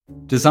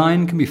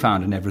Design can be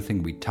found in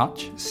everything we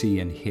touch, see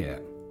and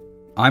hear.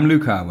 I'm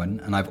Luke Irwin,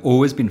 and I've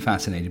always been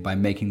fascinated by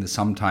making the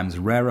sometimes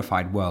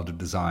rarefied world of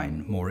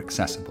design more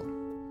accessible.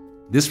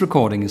 This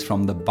recording is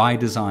from the By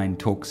Design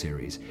talk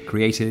series,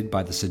 created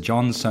by the Sir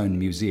John Soane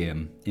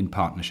Museum in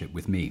partnership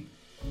with me.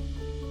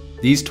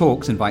 These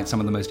talks invite some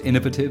of the most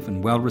innovative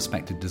and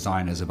well-respected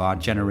designers of our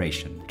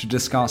generation to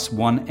discuss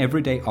one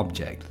everyday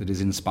object that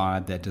has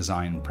inspired their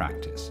design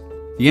practice.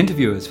 The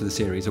interviewers for the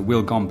series are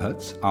Will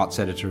Gompertz, arts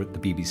editor at the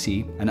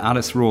BBC, and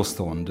Alice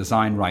Rawsthorne,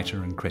 design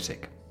writer and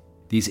critic.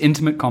 These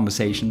intimate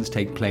conversations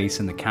take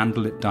place in the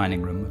candlelit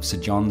dining room of Sir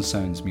John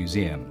Soane's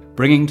museum,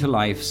 bringing to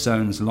life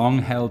Soane's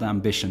long-held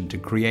ambition to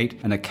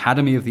create an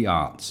Academy of the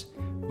Arts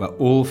where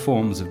all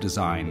forms of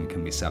design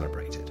can be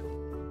celebrated.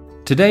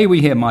 Today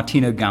we hear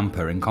Martino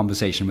Gamper in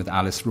conversation with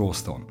Alice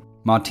Rawsthorne.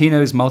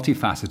 Martino's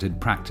multifaceted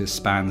practice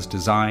spans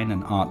design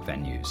and art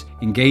venues,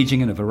 engaging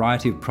in a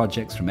variety of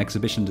projects from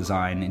exhibition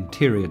design,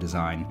 interior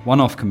design,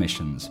 one-off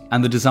commissions,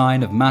 and the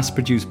design of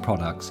mass-produced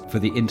products for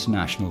the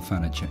international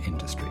furniture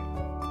industry.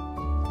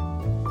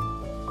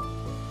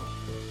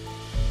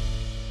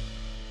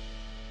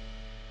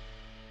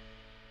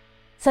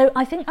 So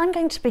I think I'm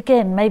going to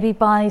begin maybe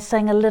by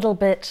saying a little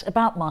bit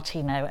about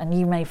Martino, and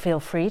you may feel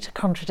free to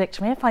contradict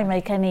me if I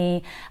make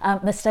any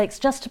mistakes,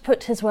 just to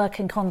put his work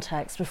in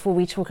context before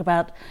we talk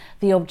about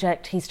the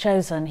object he's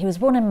chosen. He was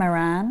born in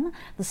Meran,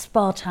 the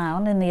spa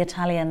town in the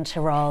Italian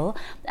Tyrol,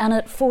 and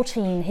at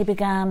 14 he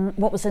began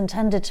what was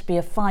intended to be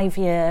a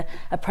 5-year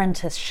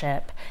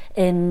apprenticeship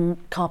in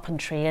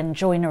carpentry and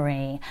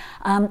joinery.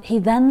 He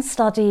then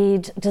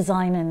studied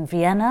design in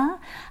Vienna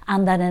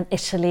and then in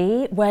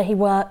Italy, where he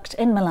worked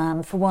in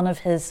Milan for one of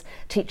his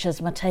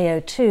teachers,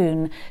 Matteo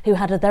Toon, who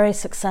had a very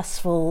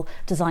successful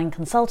design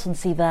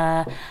consultancy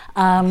there.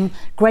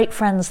 Great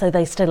friends though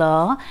they still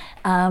are.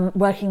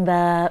 Working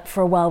there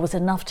for a while was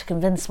enough to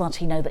convince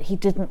Martino that he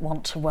didn't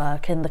want to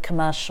work in the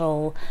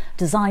commercial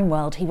design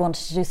world. He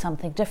wanted to do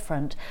something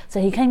different. So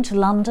he came to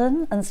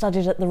London and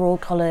studied at the Royal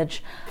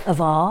College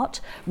of Art,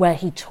 where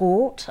he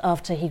taught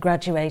after he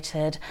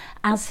graduated.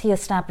 As he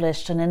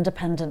established an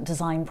independent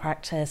design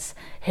practice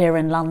here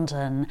in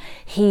London,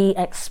 he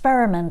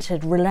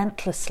experimented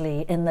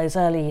relentlessly in those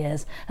early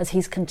years, as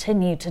he's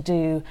continued to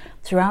do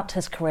throughout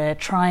his career,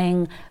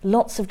 trying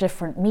lots of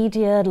different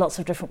media, lots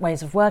of different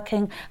ways of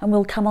working, and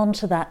we'll come on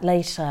to that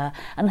later,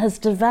 and has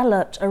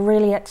developed a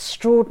really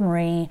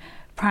extraordinary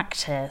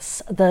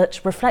practice that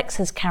reflects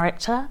his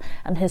character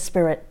and his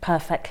spirit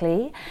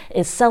perfectly,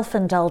 is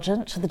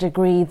self-indulgent to the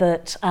degree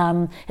that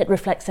it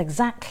reflects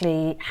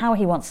exactly how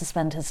he wants to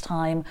spend his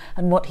time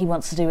and what he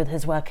wants to do with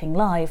his working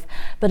life,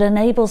 but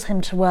enables him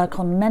to work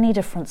on many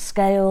different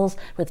scales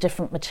with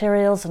different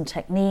materials and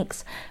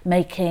techniques,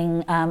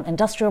 making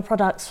industrial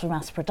products for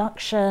mass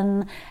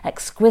production,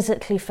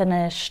 exquisitely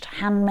finished,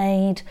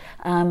 handmade,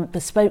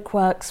 bespoke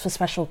works for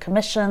special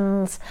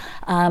commissions,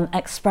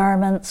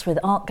 experiments with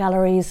art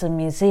galleries and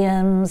museums,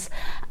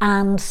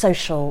 and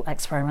social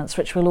experiments,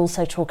 which we'll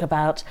also talk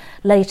about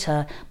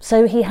later.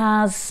 So he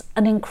has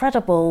an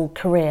incredible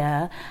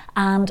career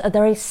and a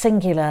very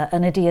singular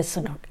and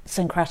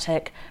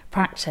idiosyncratic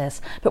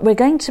practice. But we're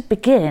going to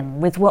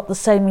begin with what the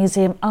Soane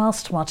Museum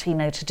asked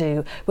Martino to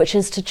do, which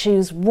is to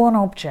choose one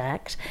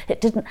object. It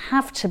didn't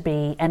have to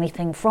be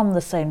anything from the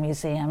Soane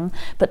Museum,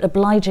 but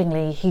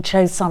obligingly he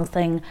chose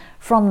something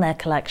from their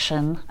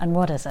collection. And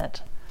what is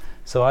it?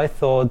 So I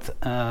thought,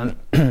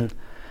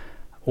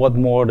 what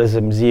more does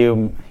a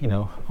museum,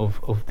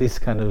 of this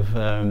kind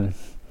of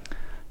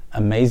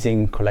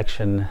amazing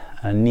collection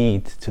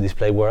need to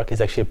display work?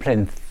 It's actually a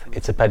plinth.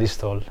 It's a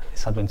pedestal.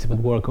 It's something to put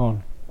work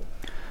on.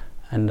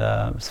 And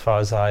as far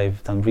as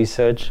I've done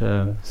research,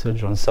 Sir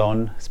John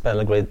Soane spent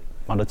a great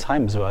amount of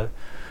time as well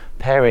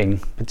pairing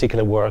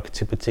particular work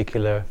to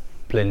particular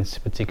plinths,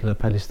 particular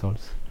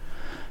pedestals.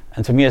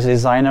 And to me as a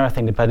designer, I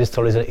think the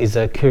pedestal is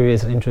a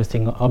curious and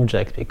interesting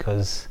object,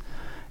 because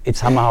it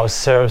somehow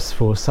serves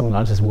for someone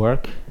else's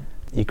work.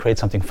 You create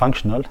something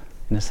functional,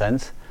 in a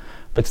sense,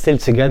 but still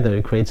together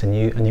it creates a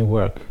new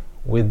work.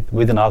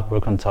 With an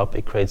artwork on top,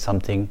 it creates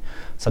something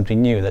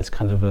new. That's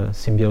kind of a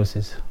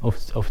symbiosis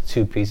of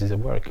two pieces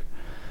of work.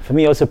 For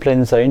me, also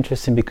plinths are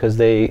interesting because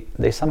they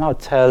somehow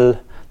tells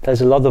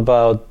a lot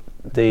about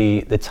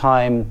the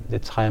time, the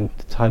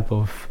type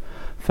of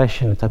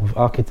fashion, the type of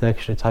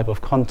architecture, the type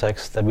of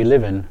context that we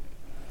live in.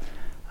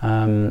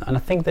 And I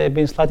think they've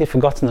been slightly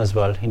forgotten as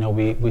well.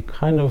 We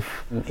kind of,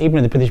 even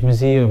in the British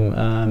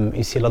Museum,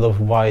 you see a lot of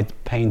white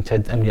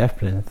painted MDF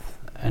plinth,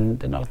 and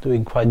they're not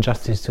doing quite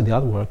justice to the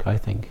artwork, I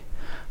think.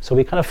 So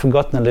we kind of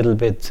forgotten a little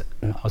bit,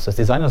 also as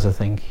designers, I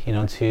think,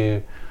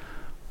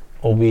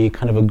 or we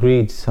kind of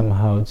agreed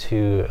somehow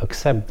to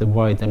accept the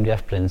white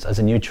MDF plinths as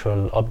a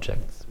neutral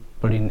object.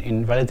 But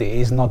in reality, it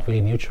is not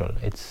really neutral.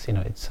 It's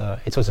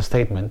also a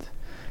statement.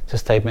 It's a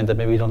statement that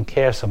maybe we don't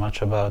care so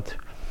much about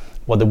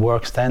what the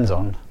work stands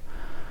on.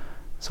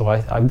 So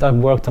I've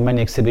worked on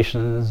many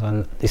exhibitions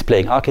on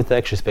displaying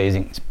architecture,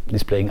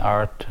 displaying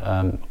art,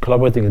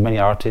 collaborating with many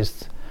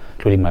artists,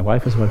 including my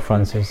wife as well,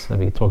 Frances, that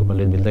we talk about a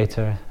little bit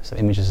later. Some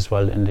images as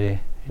well in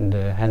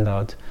the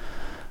handout.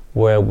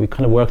 where we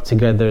kind of work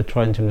together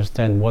trying to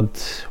understand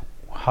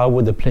how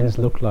would the plinth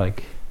look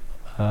like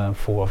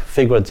for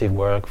figurative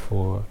work,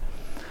 for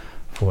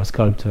a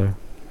sculptor,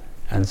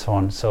 and so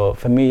on. So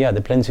for me,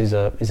 the plinth is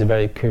a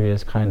very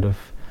curious kind of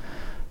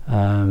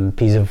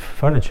piece of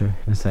furniture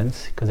in a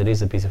sense, because it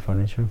is a piece of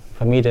furniture.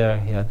 For me,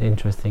 they're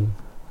interesting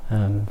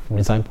from a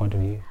design point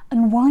of view.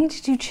 And why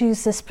did you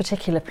choose this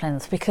particular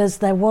plinth? Because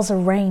there was a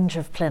range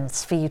of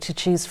plinths for you to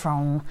choose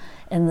from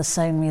in the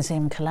Soane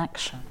Museum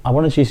collection. I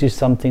wanted to use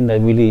something that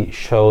really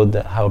showed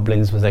how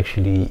plinth was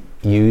actually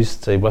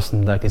used. So it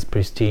wasn't like this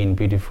pristine,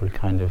 beautiful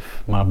kind of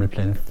marble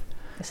plinth.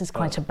 This is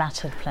quite a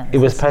battered plinth. It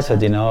was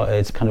battered,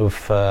 it's kind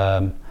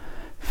of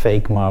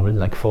fake marble,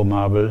 like faux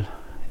marble.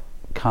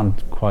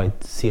 Can't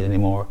quite see it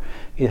anymore.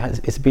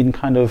 It's been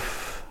kind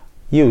of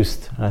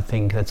used, and I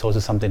think that's also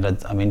something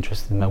that I'm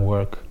interested in my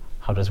work.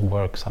 How does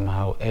work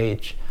somehow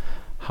age?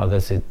 How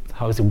is it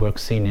work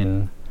seen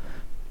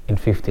in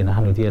 50 and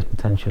 100 years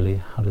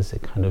potentially? How does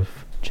it kind of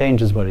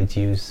change as well its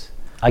use?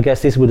 I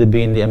guess this would have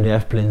been the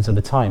MDF plinths of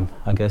the time.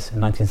 I guess in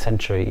 19th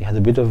century it had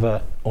a bit of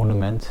a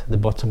ornament, the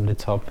bottom and the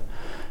top,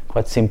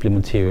 quite simple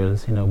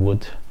materials,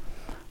 wood,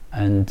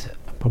 and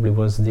probably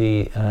was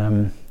the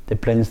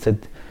plinths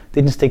that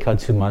didn't stick out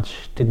too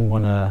much, didn't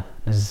want to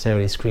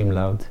necessarily scream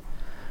loud,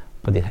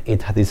 but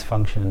it had its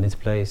function and its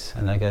place.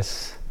 And I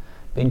guess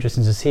it'd be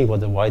interesting to see what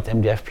the white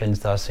MDF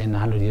plinth does in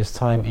 100 years'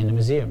 time in the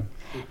museum.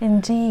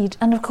 Indeed,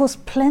 and of course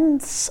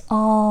plinths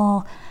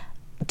are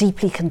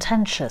deeply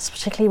contentious,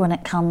 particularly when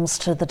it comes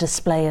to the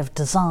display of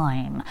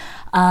design.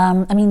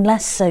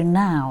 Less so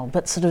now,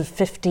 but sort of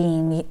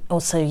 15 or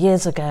so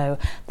years ago,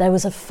 there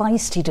was a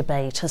feisty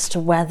debate as to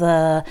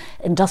whether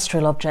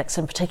industrial objects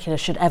in particular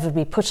should ever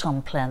be put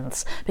on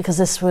plinths, because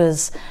this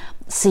was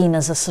seen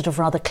as a sort of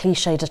rather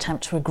cliched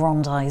attempt to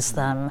aggrandize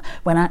them,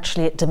 when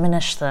actually it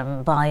diminished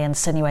them by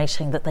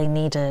insinuating that they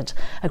needed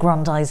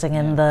aggrandizing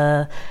in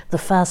the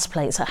first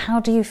place.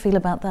 How do you feel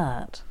about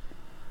that?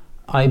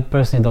 I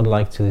personally don't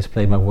like to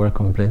display my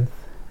work on plinth,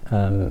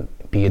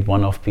 be it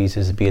one-off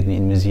pieces, be it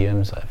in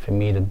museums. For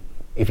me,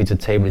 if it's a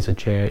table, it's a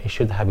chair, it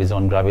should have its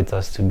own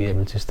gravitas to be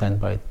able to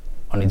stand by it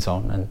on its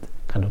own and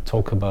kind of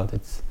talk about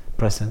its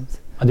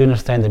presence. I do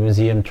understand the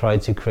museum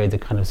tried to create a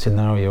kind of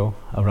scenario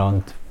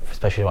around,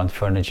 especially around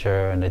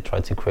furniture, and they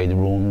tried to create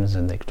rooms,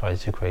 and they tried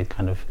to create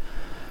kind of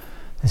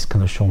this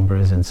kind of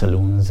chambres and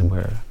saloons,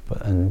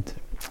 and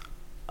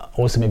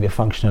also maybe a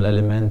functional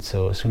element.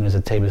 So as soon as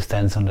a table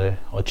stands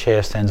or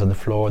chair stands on the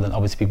floor, then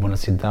obviously people want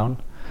to sit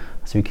down.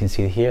 So you can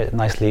see here,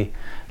 nicely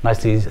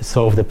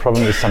solve the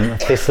problem with some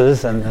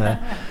thistles, and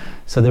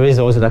so there is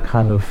also that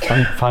kind of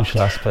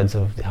functional aspects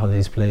of how they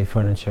display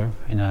furniture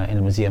in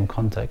a museum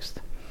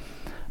context.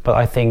 But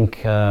I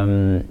think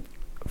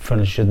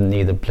furniture shouldn't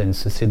need a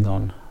plinth to sit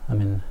on.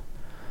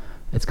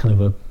 It's kind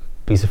of a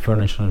piece of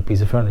furniture, not a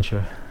piece of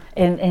furniture.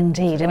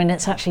 Indeed.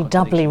 It's actually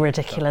doubly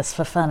ridiculous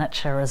for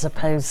furniture as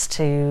opposed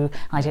to,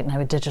 I don't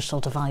know, a digital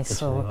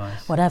device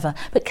whatever.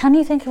 But can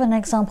you think of an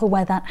example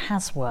where that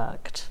has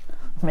worked?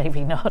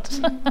 Maybe not.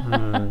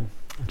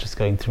 I'm just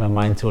going through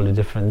my mind to all the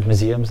different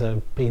museums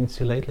I've been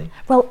to lately.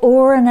 Well,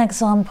 or an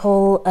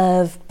example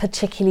of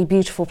particularly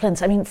beautiful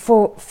plinths.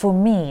 For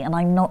me, and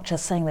I'm not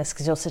just saying this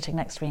because you're sitting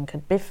next to me and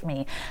could biff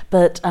me,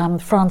 but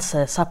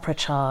Francis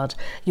Pritchard,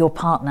 your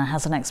partner,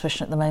 has an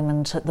exhibition at the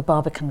moment at the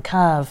Barbican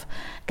Curve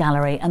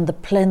Gallery, and the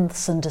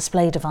plinths and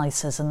display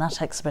devices in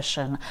that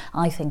exhibition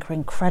I think are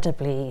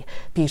incredibly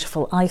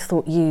beautiful. I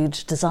thought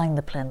you'd designed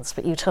the plinths,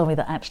 but you told me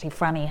that actually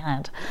Franny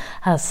had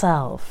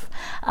herself.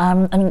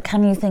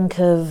 Can you think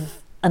of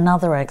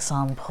another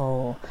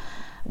example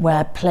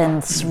where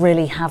plinths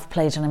really have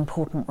played an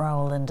important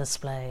role in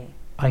display?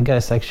 I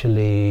guess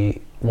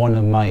actually one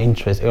of my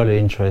early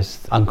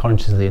interests,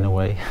 unconsciously in a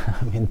way,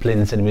 in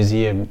plinths and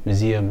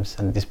museums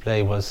and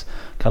display was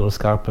Carlo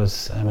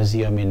Scarpa's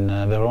museum in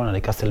Verona,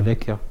 the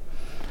Castelvecchio.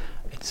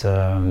 It's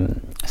a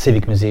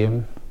civic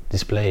museum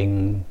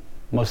displaying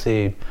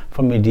mostly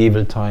from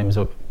medieval times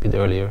or a bit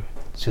earlier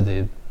to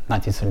the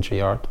 19th century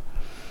art.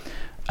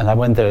 And I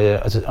went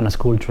there on a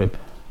school trip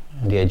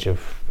at the age of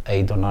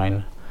 8 or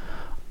 9,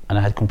 and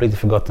I had completely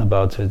forgotten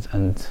about it.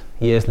 And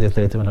years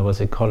later, when I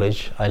was at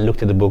college, I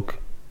looked at the book,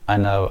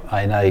 and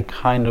I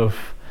kind of,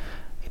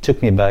 it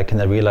took me back,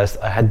 and I realized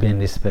I had been in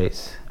this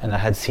space, and I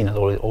had seen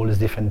all these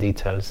different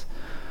details,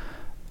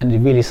 and it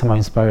really somehow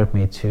inspired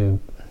me to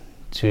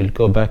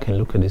go back and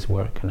look at this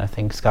work. And I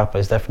think Scarpa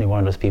is definitely one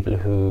of those people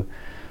who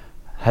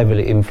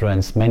heavily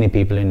influenced many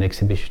people in the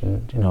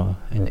exhibition,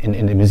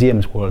 in the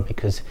museum's world,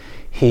 because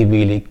he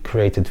really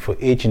created for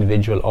each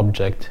individual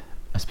object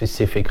a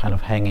specific kind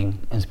of hanging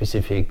and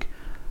specific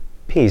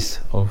piece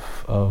of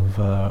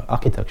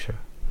architecture.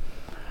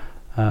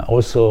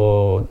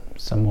 Also,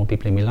 some more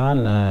people in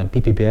Milan,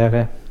 Pippi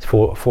Biere,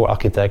 four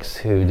architects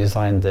who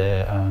designed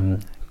the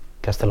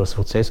Castello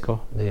Sforzesco,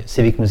 the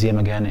civic museum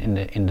again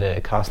in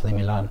the castle in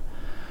Milan.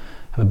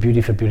 Have a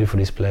beautiful, beautiful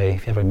display.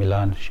 If you're ever in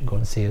Milan, you should go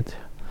and see it.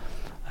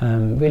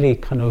 Really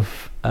kind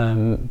of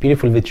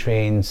beautiful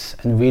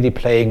vitrines, and really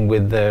playing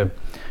with the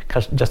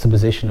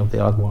juxtaposition of the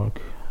artwork.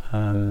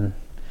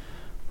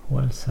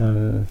 Well,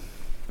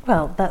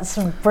 Well, that's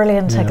some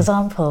brilliant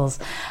examples.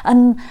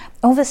 And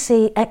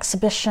obviously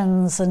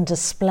exhibitions and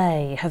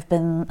display have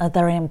been a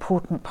very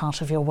important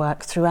part of your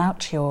work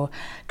throughout your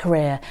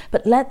career.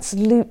 But let's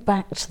loop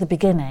back to the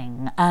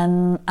beginning.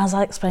 And as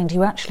I explained,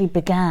 you actually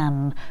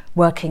began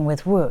working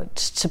with wood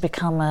to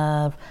become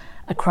a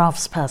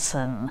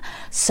craftsperson.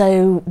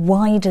 So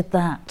why did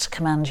that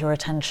command your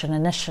attention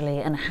initially,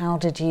 and how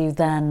did you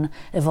then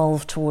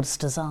evolve towards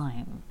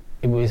design?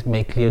 It was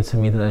made clear to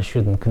me that I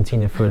shouldn't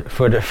continue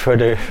further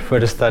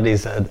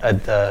studies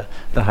at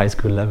the high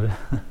school level.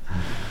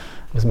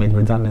 It was made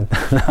redundant.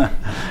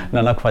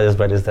 No, not quite as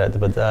bad as that,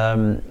 but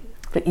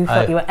you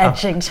thought you were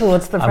edging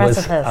towards the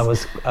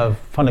precipice. I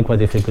found it quite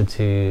difficult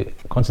to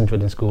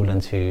concentrate in school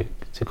and to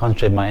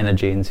concentrate my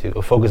energy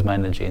or focus my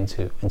energy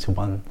into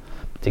one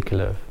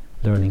particular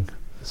learning.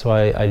 So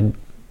I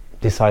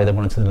decided I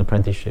wanted to do an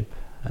apprenticeship.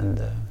 And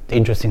the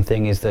interesting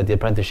thing is that the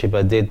apprenticeship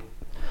I did,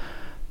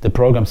 the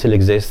program still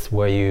exists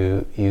where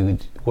you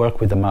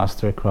work with a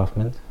master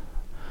craftsman,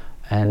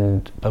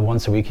 but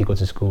once a week you go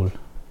to school,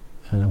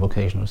 in a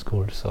vocational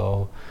school.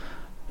 So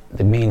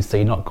it means that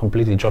you're not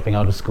completely dropping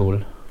out of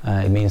school.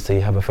 It means that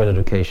you have a further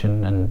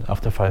education, and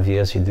after 5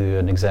 years you do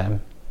an exam.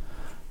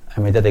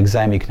 And with that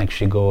exam you can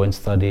actually go and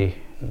study,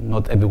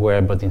 not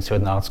everywhere, but in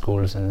certain art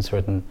schools and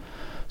certain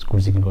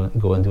schools you can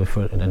go and do it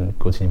further, and then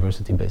go to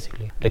university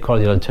basically. They call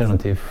it the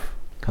alternative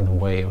kind of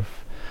way of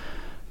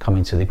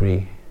coming to a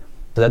degree.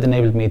 So that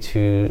enabled me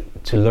to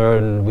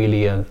learn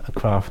really a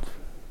craft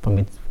from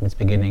its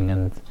beginning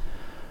and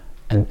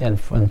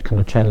kind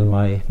of channel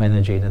my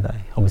energy that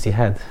I obviously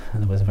had,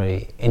 and I was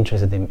very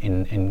interested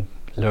in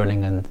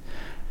learning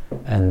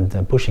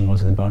and pushing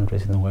also the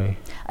boundaries in a way.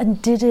 And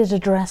did it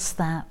address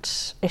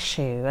that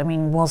issue? I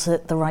mean, was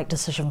it the right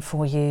decision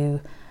for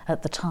you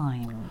at the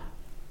time?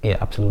 Yeah,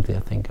 absolutely. I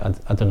think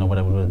I don't know what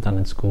I would have done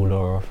in school,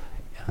 or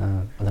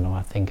I don't know.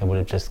 I think I would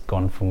have just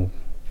gone from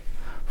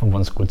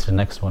one school to the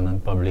next one,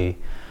 and probably,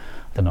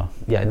 I don't know.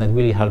 Yeah, and it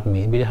really helped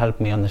me. It really helped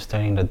me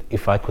understanding that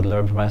if I could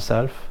learn for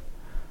myself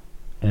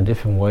in a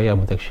different way, I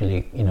would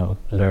actually,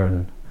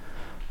 learn.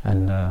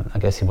 And I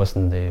guess it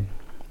wasn't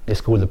the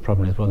school the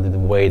problem, it was the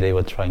way they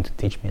were trying to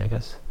teach me, I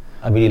guess.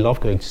 I really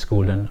loved going to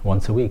school then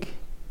once a week,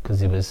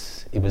 because it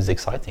was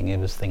exciting. It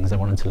was things I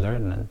wanted to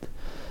learn. And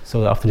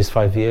so after these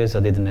 5 years,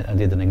 I did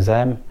an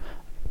exam.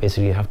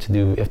 Basically, you have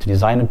to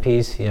design a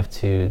piece, you have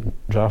to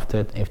draft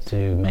it, you have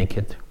to make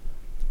it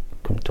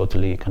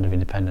totally kind of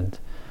independent.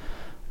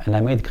 And I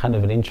made kind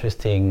of an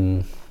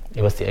interesting,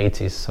 it was the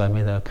 80s, so I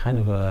made a kind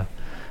of a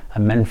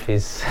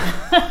Memphis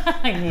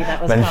I knew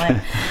that was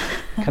coming.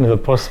 kind of a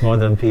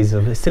postmodern piece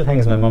of, it still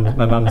hangs in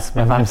my mum's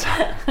You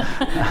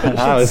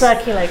should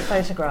circulate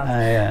photographs.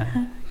 Yeah,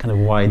 kind of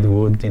white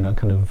wood,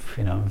 kind of,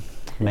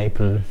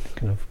 maple,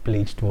 kind of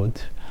bleached wood,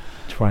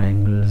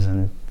 triangles,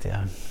 and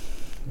yeah.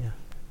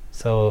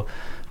 So,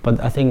 but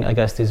I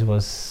guess this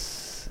was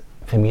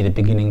for me the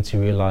beginning to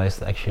realize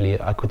that actually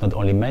I could not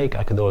only make,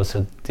 I could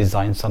also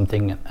design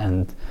something,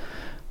 and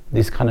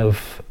this kind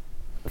of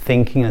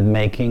thinking and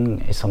making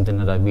is something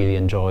that I really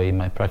enjoy in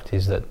my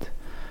practice, that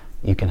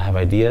you can have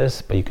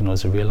ideas but you can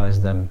also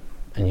realize them,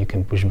 and you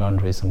can push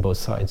boundaries on both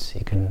sides.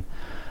 You can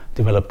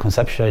develop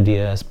conceptual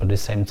ideas, but at the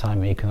same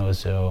time you can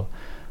also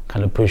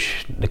kind of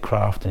push the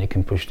craft, and you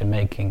can push the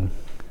making,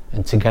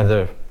 and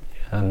together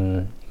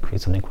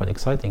create something quite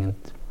exciting and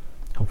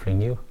hopefully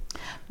new.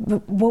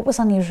 But what was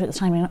unusual at the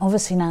time? I mean,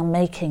 obviously now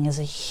making is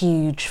a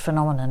huge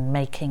phenomenon,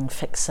 making,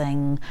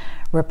 fixing,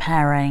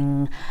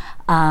 repairing,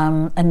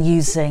 and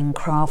using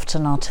craft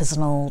and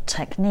artisanal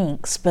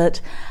techniques.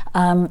 But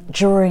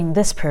during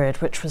this period,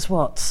 which was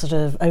sort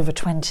of over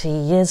 20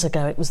 years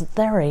ago, it was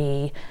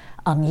very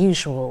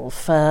unusual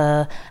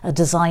for a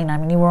designer. I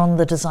mean, you were on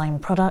the design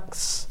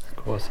products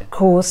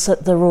course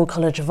at the Royal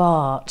College of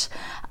Art.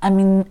 I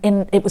mean,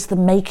 it was the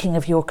making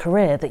of your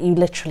career that you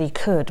literally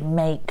could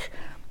make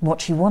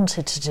what you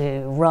wanted to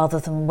do rather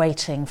than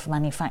waiting for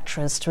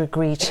manufacturers to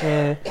agree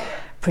to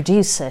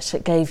produce it.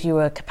 It gave you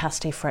a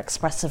capacity for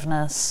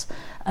expressiveness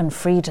and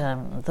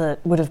freedom that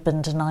would have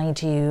been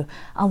denied you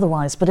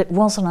otherwise, but it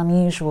was an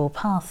unusual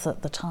path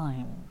at the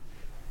time.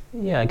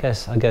 Yeah, I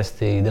guess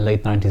the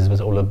late 90s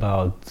was all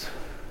about,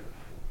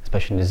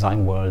 especially in the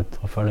design world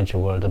or furniture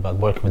world, about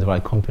working with the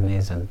right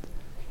companies, and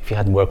if you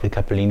hadn't worked with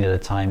Capellini at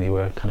the time, you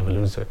were kind of a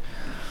loser.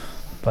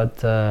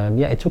 But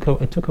it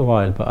took a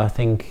while, but I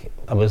think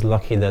I was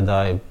lucky that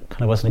I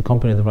kind of was in a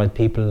company with the right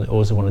people,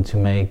 also wanted to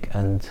make,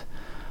 and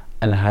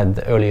I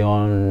had early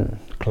on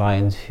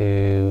clients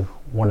who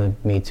wanted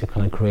me to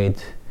kind of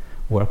create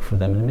work for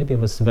them. And maybe it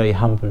was a very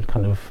humble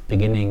kind of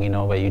beginning,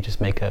 where you just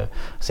make a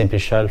simple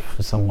shelf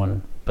for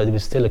someone, but it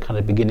was still a kind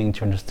of beginning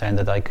to understand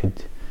that I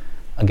could,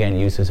 again,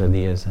 use those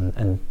ideas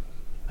and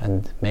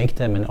make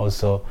them. And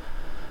also,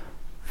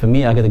 for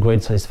me, I get a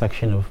great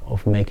satisfaction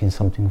of making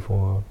something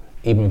for,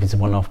 even if it's a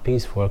one-off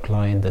piece for a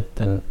client, that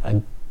then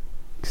I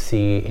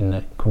see in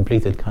a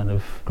completed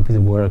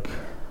work,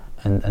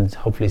 and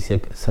hopefully see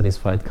a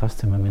satisfied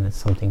customer. I mean, it's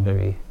something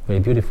very, very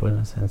beautiful in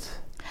a sense.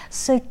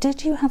 So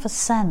did you have a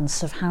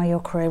sense of how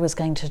your career was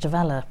going to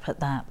develop at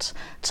that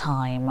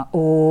time,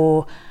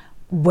 or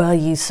were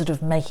you sort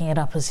of making it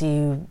up as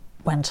you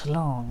went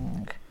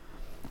along?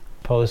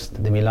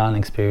 Post the Milan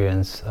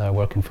experience,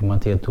 working for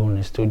Matteo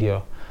Turni's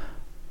studio,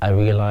 I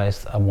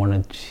realized I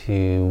wanted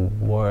to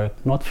work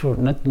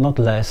not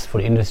less for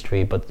the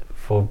industry, but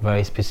for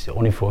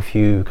only for a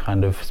few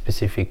kind of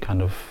specific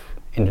kind of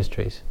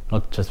industries,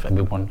 not just for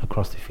everyone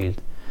across the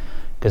field.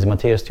 Because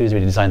Matteo Studio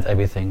designed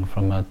everything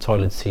from a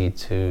toilet seat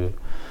to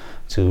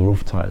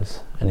roof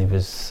tiles, and it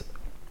was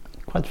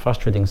quite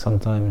frustrating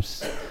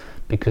sometimes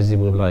because it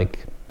was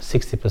like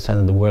 60%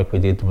 of the work we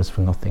did was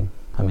for nothing.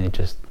 I mean, it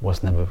just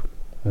was never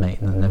made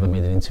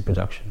it into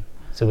production.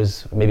 So it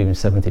was maybe even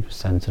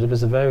 70%. So there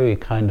was a very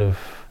kind of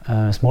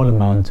small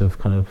amount of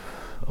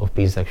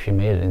pieces actually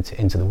made it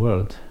into the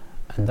world,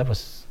 and that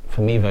was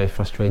for me very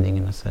frustrating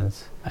in a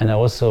sense. And I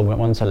also,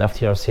 once I left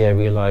TRC, I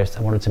realized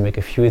I wanted to make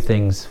a few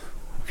things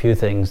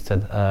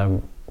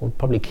that would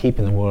probably keep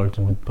in the world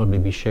and would probably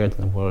be shared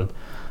in the world,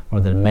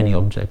 rather than many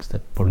objects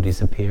that probably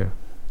disappear.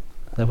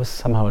 That was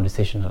somehow a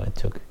decision that I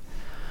took.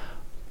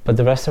 But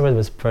the rest of it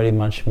was pretty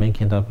much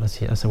making it up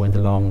as I went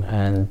along,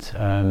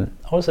 and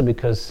also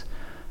because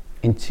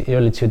in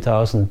early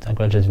 2000, I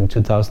graduated in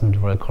 2000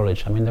 at Royal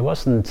College. I mean, there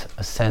wasn't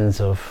a sense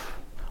of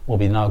what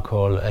we now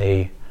call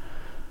a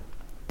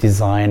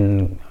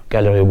design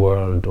gallery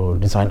world or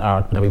design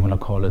art, whatever you want to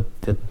call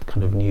it, that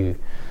kind of new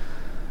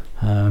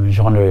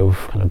genre of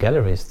kind of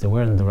galleries. They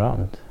weren't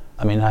around.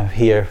 I mean, I have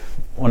here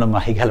one of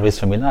my galleries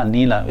from Milan,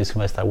 Nila, with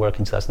whom I started working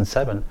in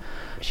 2007.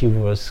 She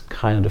was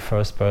kind of the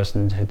first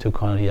person who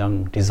took on a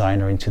young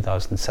designer in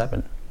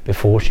 2007.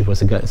 Before, she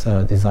was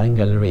a design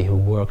gallery who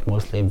worked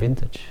mostly in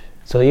vintage.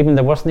 So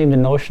there wasn't even the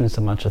notion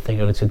so much, I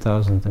think, early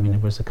 2000. I mean, there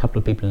was a couple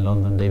of people in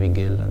London, David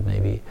Gill, and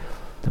maybe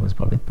there was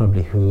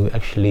probably who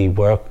actually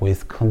worked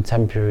with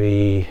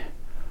contemporary,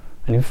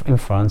 and in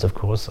France, of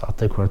course, Art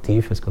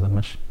Décoratif has got a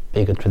much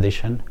bigger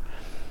tradition.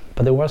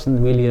 But there wasn't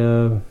really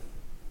a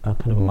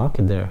kind of a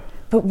market there.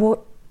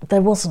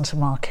 There wasn't a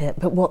market,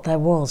 but what there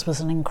was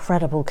an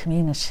incredible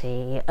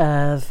community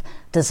of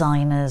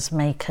designers,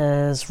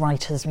 makers,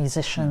 writers,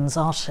 musicians,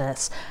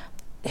 artists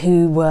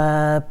who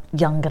were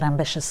young and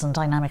ambitious and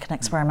dynamic and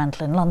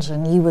experimental in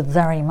London. You were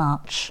very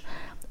much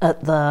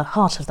at the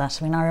heart of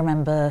that. I mean, I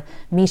remember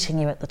meeting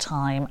you at the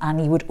time,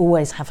 and you would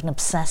always have an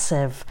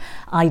obsessive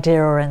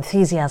idea or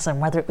enthusiasm,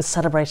 whether it was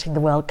celebrating the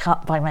World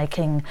Cup by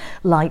making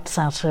lights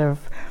out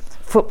of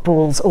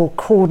footballs or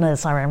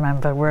corners, I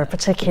remember, were a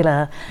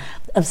particular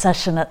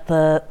obsession at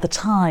the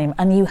time.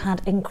 And you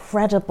had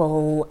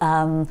incredible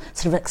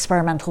sort of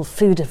experimental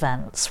food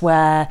events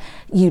where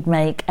you'd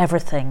make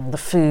everything, the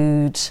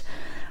food,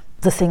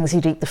 the things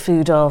you'd eat the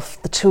food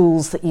off, the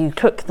tools that you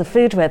cook the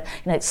food with.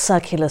 You know,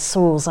 circular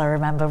saws, I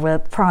remember, were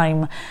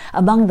prime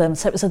among them.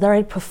 So it was a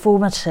very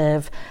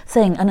performative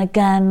thing. And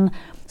again,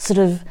 sort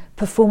of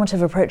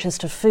performative approaches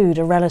to food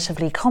are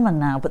relatively common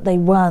now, but they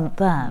weren't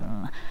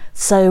then.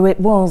 So it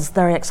was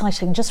very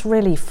exciting, just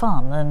really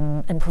fun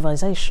and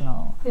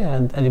improvisational. Yeah,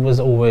 and it was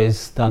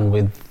always done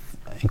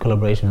in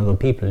collaboration with other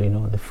people, you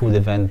know. The food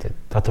event at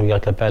Trattoria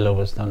Capello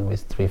was done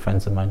with three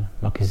friends of mine,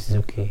 Maki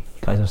Suzuki,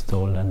 Kaiser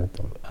Stoll and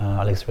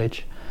Alex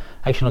Rich.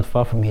 Actually not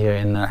far from here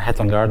in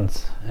Hatton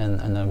Gardens,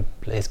 in a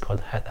place called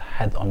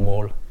Head on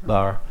Wall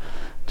Bar,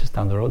 just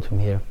down the road from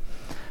here.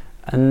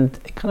 And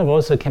it kind of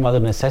also came out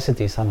of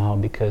necessity somehow,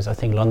 because I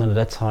think London at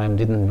that time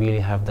didn't really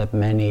have that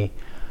many.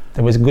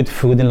 There was good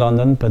food in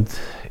London,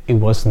 but it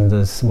wasn't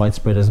as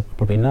widespread as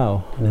probably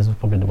now, and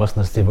it wasn't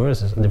as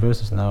diverse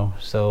as now.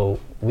 So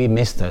we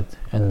missed that,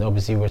 and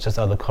obviously we were just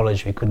out of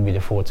college. We couldn't really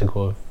afford to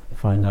go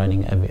fine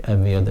dining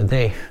every other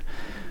day.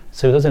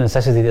 So it was a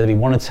necessity that we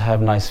wanted to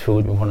have nice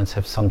food. We wanted to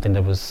have something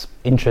that was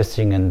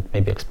interesting and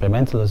maybe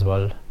experimental as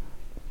well.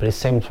 But at the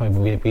same time,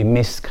 we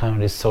missed kind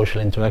of this social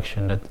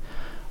interaction that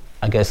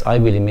I guess I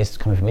really missed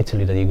coming from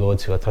Italy. That you go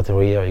to a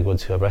trattoria, you go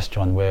to a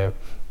restaurant where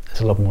there's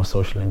a lot more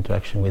social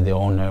interaction with the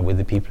owner, with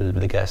the people, with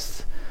the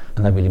guests,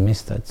 and I really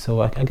missed that.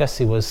 So I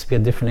guess we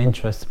had different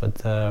interests,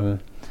 but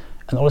and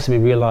also we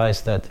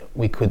realized that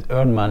we could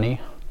earn money,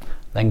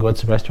 then go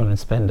to the restaurant and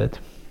spend it,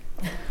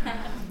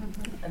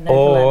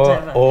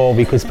 or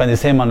we could spend the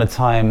same amount of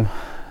time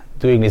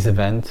doing this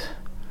event,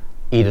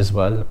 eat as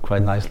well,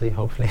 quite nicely,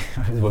 hopefully,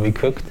 what we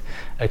cooked,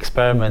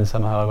 experiment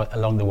somehow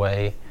along the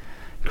way,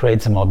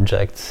 create some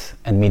objects,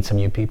 and meet some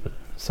new people.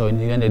 So in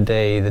the end of the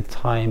day, the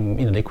time,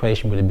 the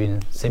equation would have been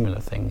a similar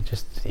thing.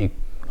 Just you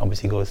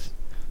obviously go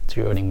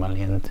to earning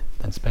money and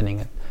then spending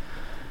it.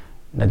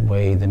 That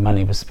way, the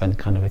money was spent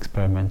kind of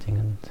experimenting,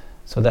 and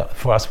so that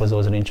for us was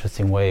always an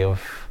interesting way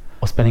of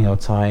spending our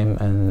time.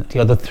 And the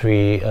other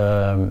three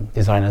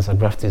designers are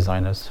graphic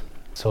designers,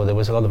 so there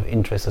was a lot of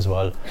interest as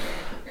well,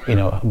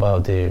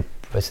 about the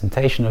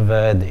presentation of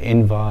it, the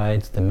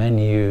invites, the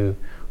menu,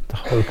 the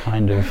whole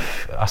kind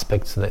of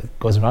aspects that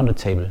goes around the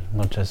table,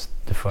 not just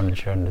the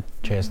furniture and the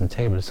chairs and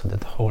tables, so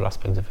the whole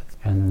aspect of it,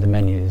 and the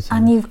menus.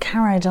 And you've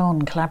carried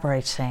on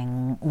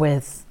collaborating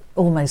with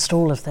almost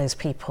all of those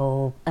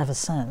people ever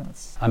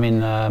since. I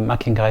mean,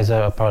 Maki and Kaiser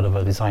are part of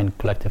a design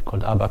collective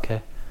called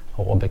Abake,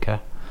 or Obeke.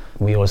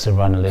 We also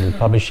run a little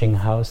publishing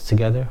house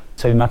together.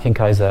 So with Maki and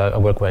Kaiser, I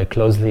work very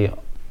closely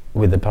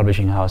with the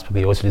publishing house, but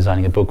we're also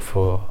designing a book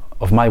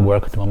of my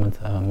work at the moment,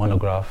 a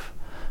monograph.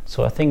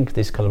 So I think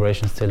this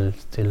collaboration is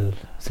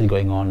still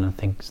going on, and I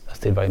think it's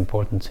still very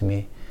important to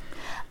me.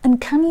 And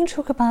can you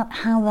talk about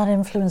how that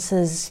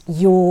influences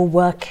your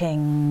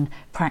working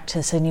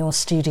practice in your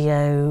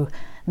studio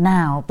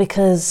now?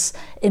 Because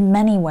in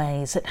many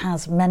ways it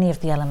has many of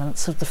the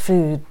elements of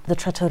the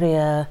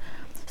Trattoria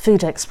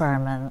food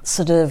experiment,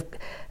 sort of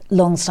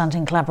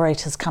long-standing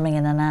collaborators coming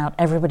in and out,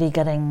 everybody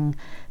getting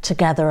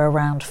together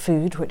around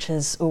food, which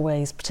is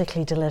always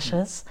particularly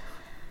delicious.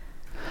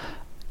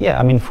 Yeah,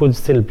 I mean, food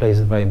still plays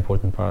a very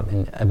important part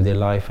in everyday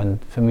life,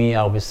 and for me,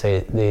 I always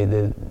say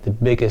the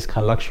biggest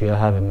kind of luxury I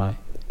have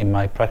in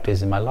my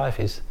practice, in my life,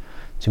 is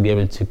to be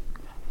able to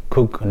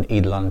cook and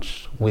eat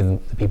lunch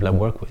with the people I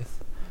work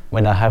with.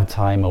 When I have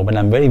time, or when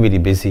I'm very, really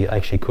busy, I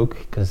actually cook,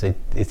 because it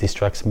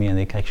distracts me, and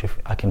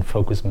I can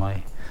focus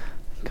my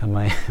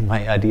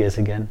ideas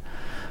again.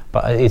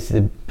 But it's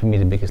for me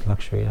the biggest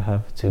luxury I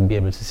have, to be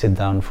able to sit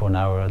down for an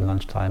hour at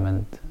lunchtime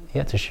and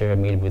to share a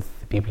meal with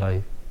the people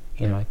I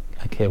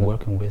care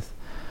working with.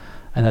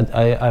 And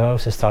I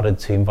also started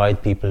to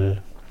invite people,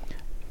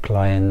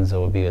 clients,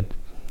 or be it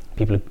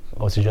people,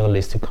 also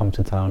journalists, to come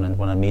to town and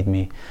want to meet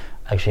me.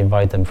 I actually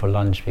invite them for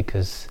lunch,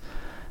 because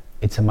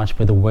it's a much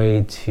better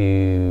way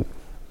to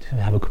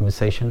have a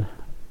conversation.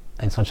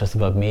 And it's not just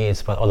about me,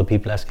 it's about other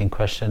people asking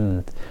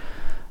questions.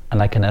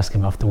 And I can ask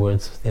him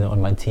afterwards,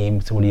 on my team.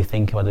 So, what do you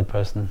think about the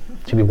person?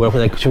 Should we work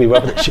with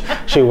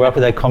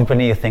that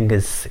company? I think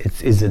is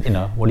it,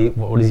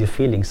 what is your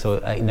feeling? So,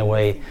 in a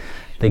way,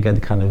 they get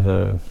kind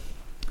of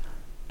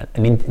get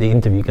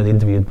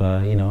interviewed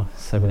by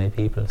 7-8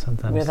 people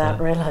sometimes. Without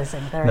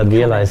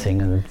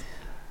realizing, and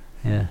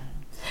yeah.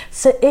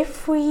 So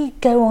if we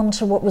go on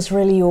to what was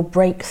really your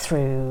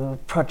breakthrough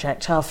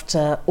project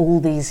after all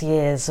these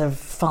years of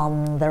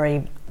fun,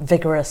 very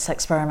vigorous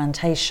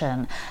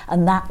experimentation,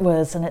 and that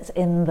was, and it's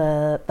in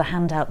the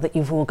handout that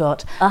you've all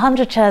got,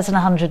 100 Chairs in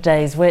 100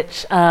 Days,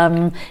 which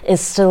is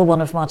still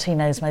one of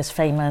Martino's most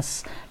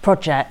famous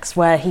projects,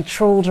 where he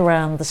trawled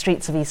around the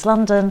streets of East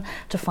London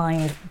to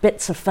find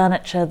bits of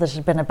furniture that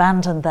had been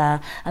abandoned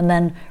there, and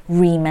then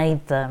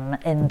remade them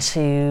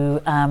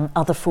into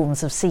other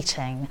forms of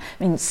seating.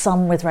 I mean,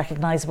 some with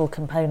recognisable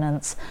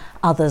components,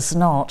 others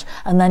not.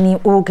 And then you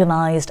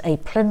organised a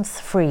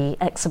plinth-free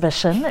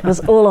exhibition. It was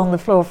all on the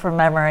floor from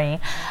memory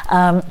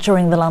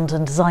during the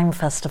London Design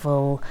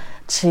Festival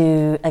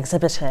to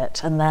exhibit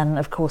it. And then,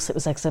 of course, it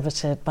was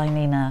exhibited by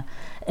Nina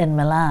in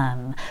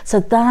Milan. So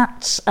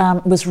that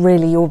was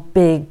really your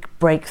big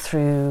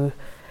breakthrough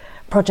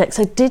project.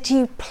 So did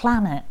you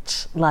plan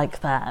it like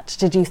that?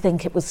 Did you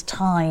think it was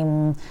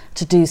time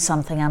to do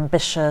something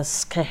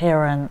ambitious,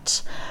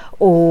 coherent,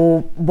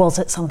 or was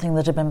it something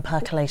that had been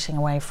percolating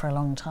away for a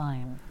long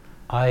time?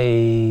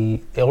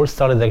 It all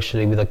started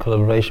actually with a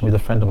collaboration with a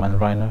friend of mine,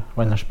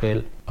 Rainer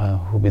Speel,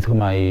 with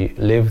whom I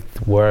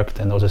lived, worked,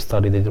 and also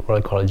studied at the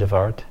Royal College of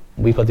Art.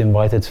 We got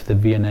invited to the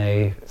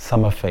V&A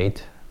Summer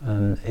Fete.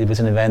 It was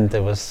an event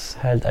that was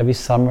held every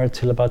summer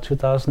till about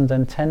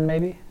 2010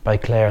 maybe, by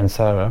Claire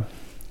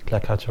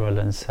Catterall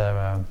and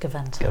Sarah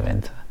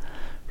Gaventa.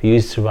 We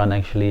used to run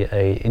actually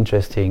a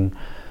interesting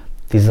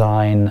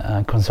design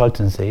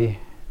consultancy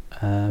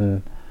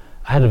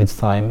ahead of its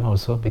time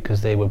also,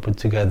 because they would put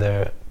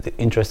together the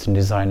interesting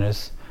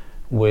designers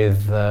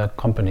with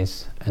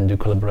companies and do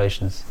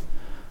collaborations,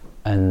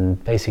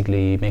 and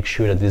basically make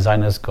sure that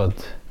designers got,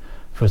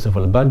 first of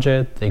all, a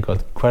budget, they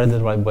got credited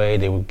the right way,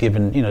 they were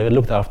given, they were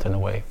looked after in a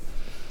way.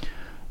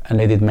 And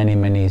they did many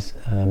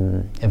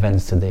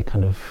events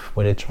that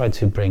where they tried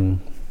to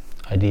bring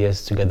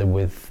ideas together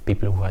with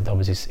people who had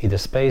obviously either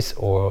space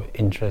or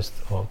interest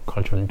or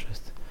cultural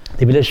interest.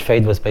 The Village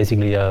Fete was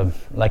basically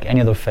like any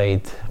other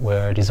fete,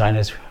 where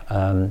designers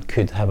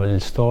could have a little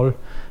stall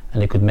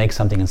and they could make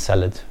something and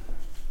sell it.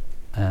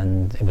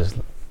 And it was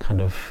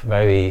kind of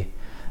very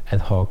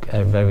ad hoc,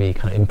 very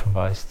kind of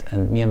improvised.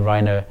 And me and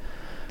Rainer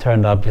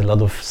turned up with a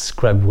lot of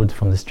scrap wood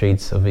from the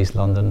streets of East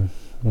London,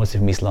 mostly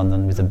from East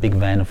London, with a big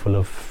van full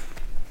of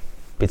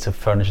bits of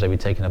furniture that we'd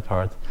taken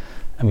apart.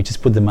 And we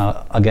just put them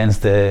out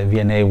against the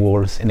V&A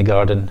walls in the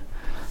garden.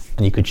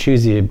 And you could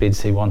choose your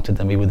bits you wanted,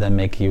 and we would then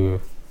make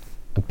you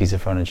a piece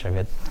of furniture. We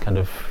had kind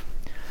of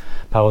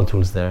power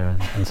tools there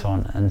and so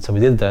on. And so we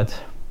did that,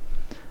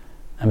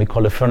 and we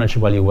called it Furniture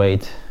While You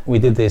Wait. We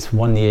did this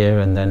 1 year,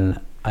 and then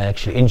I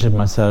actually injured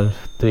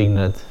myself doing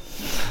that.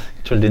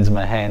 Drilled into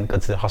my hand,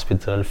 got to the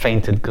hospital,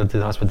 fainted, got to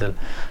the hospital.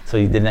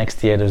 So the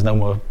next year there's no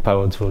more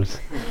power tools.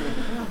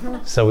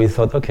 So we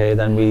thought, okay,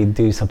 then we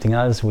do something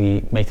else.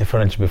 We make the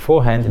furniture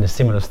beforehand in a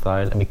similar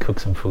style, and we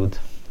cook some food.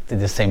 Did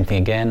the same thing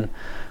again.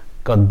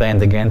 Got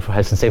banned again for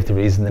health and safety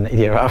reasons in the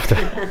year after.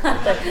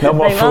 No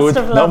more food,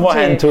 no more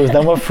hand tools,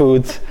 no more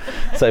food.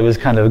 So it was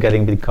kind of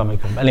getting a bit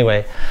comical.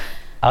 Anyway,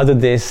 out of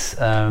this,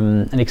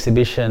 an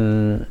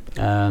exhibition,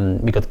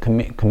 we got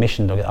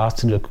commissioned or asked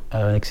to do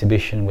an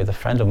exhibition with a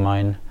friend of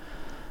mine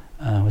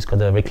who's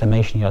got a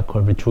reclamation yard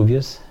called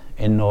Vitruvius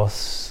in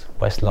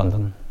north-west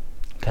London,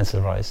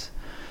 Kensal Rise.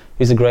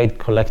 He's a great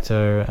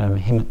collector.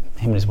 Him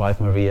and his wife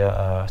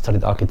Maria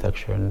studied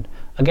architecture, and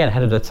again,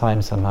 ahead of the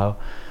time somehow,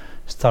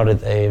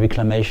 started a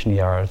reclamation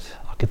yard,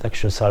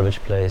 architectural salvage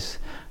place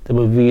that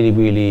would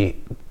really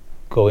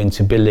go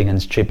into building and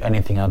strip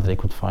anything out that they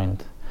could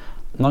find.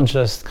 Not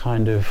just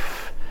kind of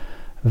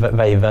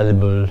very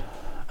valuable,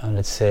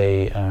 let's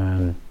say,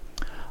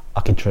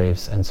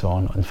 architraves and so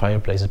on, and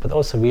fireplaces, but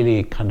also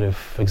really kind of,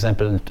 for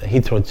example,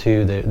 Heathrow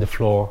 2, the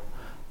floor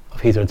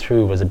of Heathrow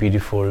 2 was a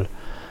beautiful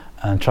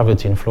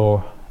travertine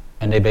floor,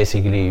 and they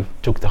basically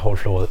took the whole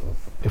floor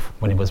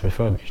when it was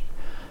refurbished.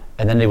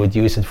 And then they would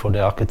use it for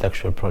their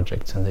architectural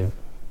projects. And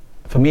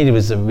for me, it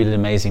was a really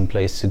amazing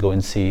place to go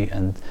and see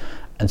and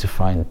to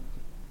find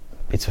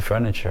bits of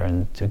furniture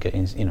and to get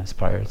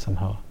inspired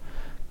somehow.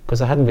 Because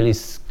I hadn't really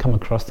come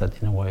across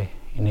that in a way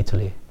in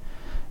Italy.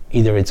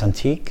 Either it's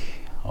antique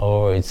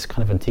or it's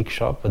kind of antique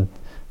shop, but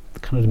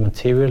kind of the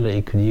material that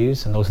you could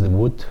use and also the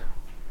wood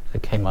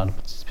that came out of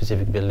a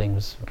specific building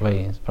was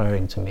very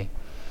inspiring to me.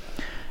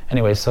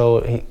 Anyway,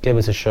 so he gave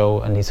us a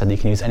show and he said, you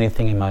can use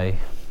anything in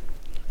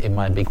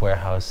my big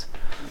warehouse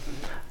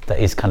that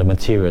is kind of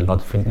material,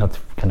 not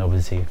kind of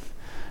easy.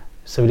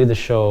 So we did the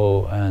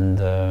show and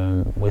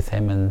with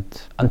him, and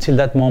until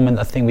that moment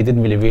I think we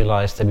didn't really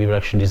realize that we were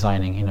actually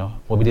designing.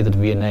 What we did at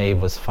V&A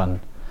was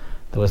fun.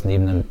 There wasn't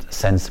even a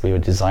sense we were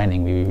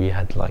designing. We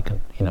had like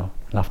an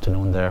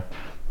afternoon there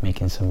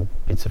making some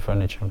bits of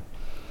furniture,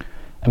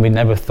 and we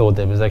never thought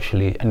there was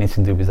actually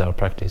anything to do with our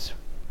practice.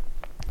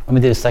 When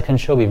we did a second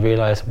show, we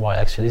realized, why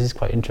actually this is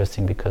quite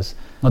interesting, because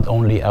not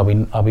only are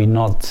we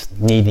not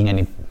needing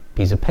any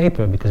piece of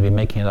paper because we're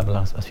making it up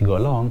as we go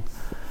along,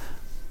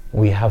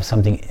 we have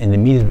something in the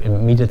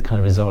immediate kind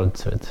of result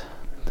to it.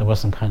 There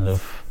wasn't kind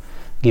of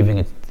giving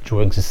it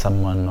drawings to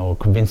someone or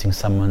convincing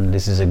someone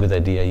this is a good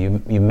idea.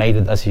 You made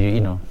it as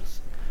you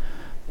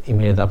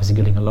made it up as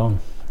you're going along,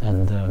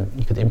 and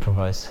you could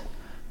improvise.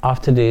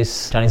 After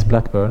this, Janice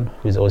Blackburn,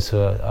 who is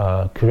also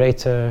a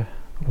curator,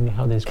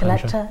 how do you describe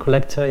her?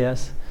 Collector,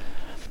 yes.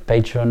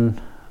 Patron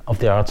of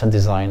the arts and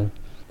design.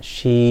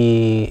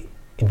 She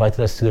invited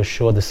us to the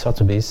show at the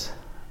Sotheby's.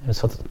 It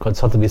was called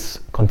Sotheby's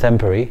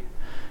Contemporary.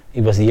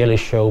 It was a yearly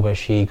show where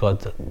she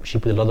put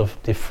a lot of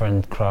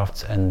different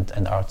crafts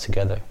and art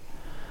together.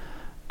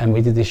 And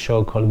we did this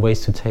show called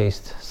Waste to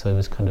Taste. So it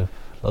was kind of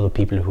a lot of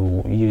people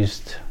who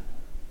used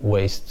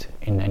waste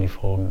in any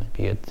form,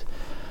 be it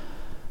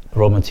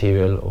raw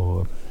material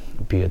or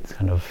be it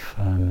kind of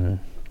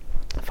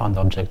found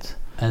objects.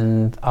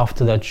 And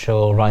after that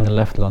show, Rainer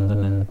left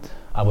London, and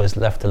I was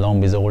left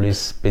alone with all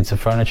these bits of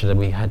furniture that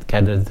we had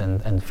gathered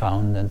and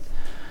found, and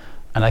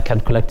I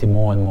kept collecting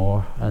more and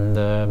more.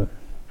 And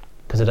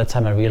because at that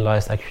time I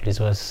realized actually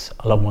this was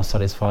a lot more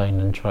satisfying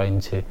than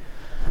trying to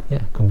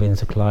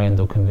convince a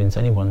client or convince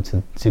anyone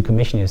to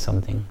commission you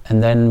something.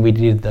 And then we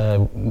did,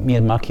 me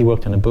and Maki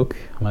worked on a book,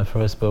 my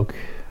first book,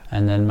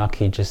 and then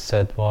Maki just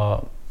said,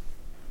 well,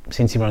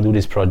 since you want to do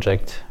this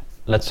project,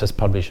 let's just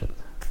publish it.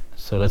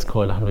 So let's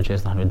call it 100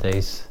 Chairs in 100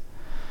 Days.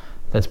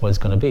 That's what it's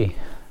going to be.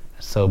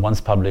 So once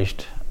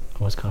published,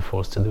 I was kind of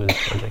forced to do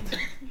this project.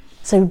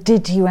 So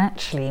did you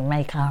actually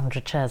make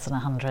 100 chairs in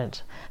 100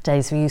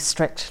 days? Were you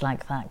strict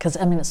like that? Because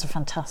I mean, it's a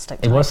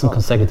fantastic title. It wasn't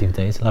consecutive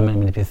days. I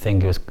mean, if you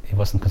think it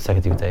wasn't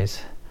consecutive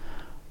days,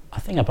 I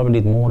think I probably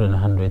did more than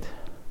 100.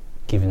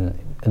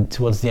 And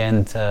towards the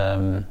end,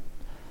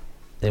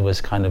 there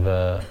was kind of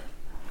a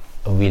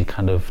real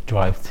kind of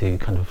drive to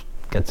kind of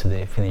get to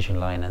the finishing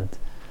line, and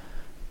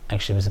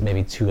actually it was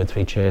maybe 2 or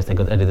 3 chairs that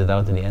got edited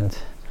out in the end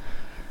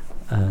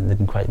and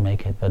didn't quite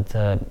make it, but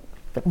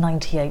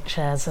 98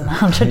 chairs in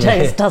 100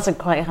 days doesn't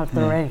quite have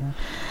the ring.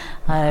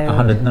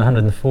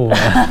 104.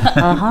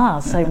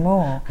 So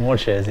more. More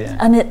chairs, yeah.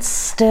 And it's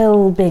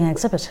still being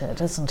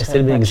exhibited, isn't it? It's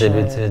still being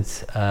exhibited.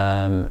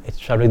 It's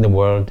traveling the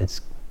world.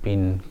 It's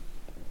been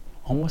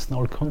almost in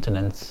all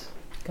continents.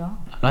 God.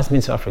 I've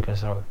been to Africa,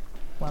 so.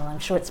 Well, I'm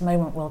sure its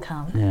moment will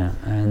come. Yeah,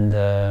 and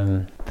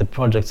the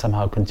project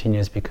somehow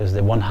continues because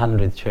the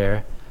 100th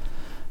chair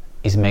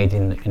is made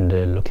in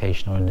the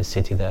location or in the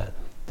city that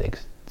the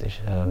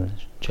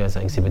chairs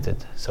are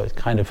exhibited. So it's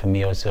kind of for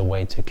me also a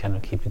way to kind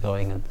of keep it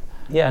going. And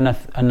yeah,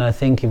 and I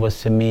think it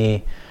was, for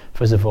me,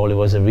 first of all, it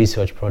was a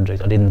research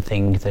project. I didn't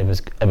think that it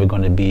was ever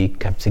going to be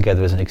kept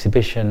together as an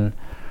exhibition.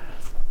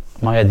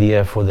 My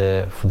idea for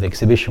the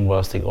exhibition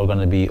was they're all going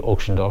to be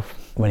auctioned off.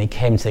 When it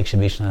came to the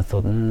exhibition, I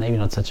thought maybe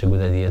not such a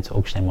good idea to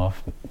auction them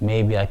off.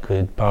 Maybe I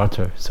could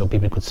barter so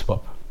people could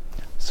swap.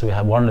 So we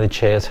had one of the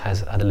chairs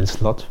had a little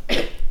slot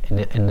in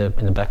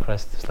the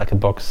backrest. It's like a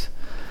box.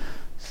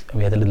 So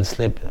we had a little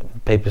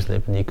paper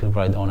slip, and you could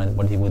write on it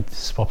what you would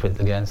swap it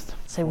against.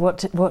 So what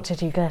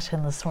did you get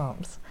in the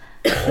swaps?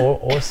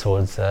 all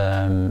sorts.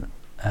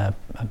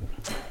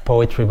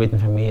 Poetry written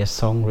for me, a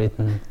song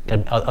written,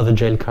 other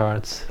jail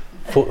cards,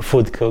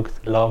 food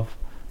cooked, love,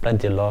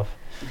 plenty of love.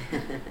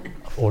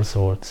 Of all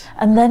sorts.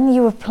 And then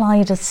you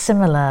applied a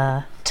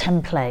similar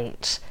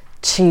template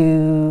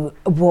to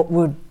what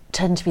would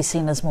tend to be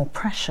seen as more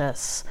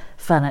precious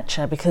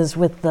furniture, because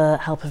with the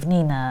help of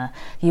Nina,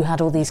 you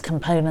had all these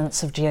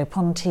components of Gio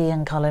Ponti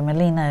and Carlo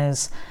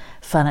Molino's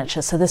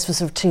furniture. So this was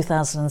sort of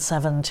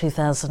 2007,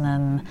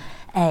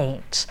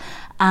 2008.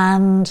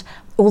 And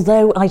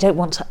although I don't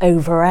want to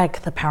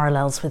over-egg the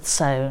parallels with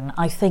Sohn,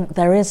 I think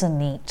there is a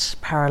neat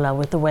parallel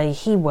with the way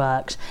he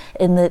worked,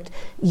 in that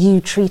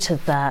you treated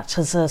that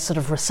as a sort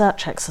of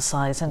research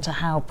exercise into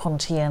how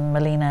Ponti and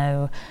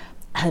Molino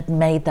had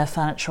made their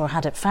furniture or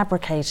had it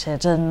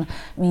fabricated. And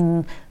I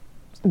mean,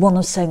 one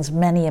of Sohn's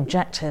many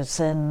objectives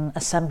in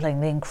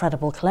assembling the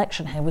incredible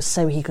collection here was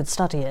so he could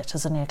study it.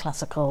 As a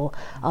neoclassical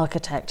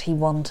architect, he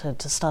wanted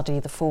to study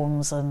the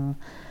forms and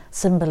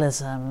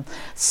symbolism.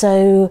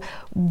 So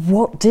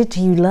what did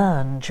you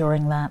learn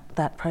during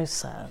that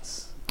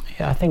process?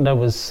 Yeah, I think that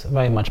was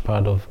very much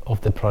part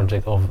of the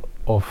project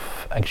of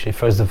actually,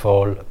 first of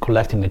all,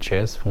 collecting the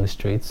chairs from the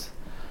streets.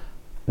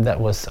 That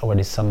was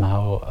already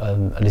somehow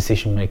a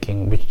decision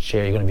making which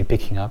chair you're going to be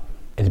picking up.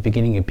 At the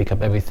beginning you pick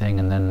up everything,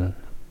 and then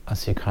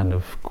as you kind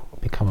of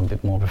become a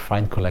bit more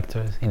refined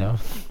collector, you know,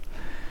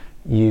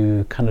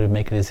 you kind of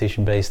make a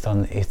decision based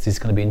on, is this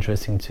going to be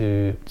interesting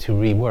to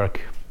rework?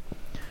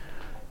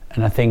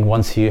 And I think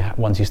once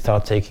you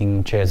start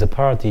taking chairs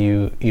apart,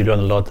 you learn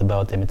a lot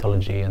about the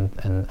mythology and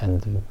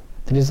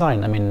the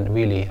design. I mean,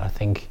 really, I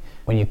think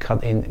when you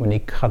cut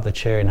the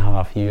chair in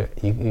half,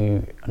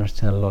 you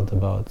understand a lot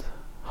about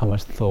how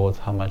much thought,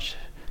 how much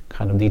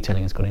kind of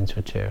detailing has gone into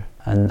a chair.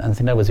 And I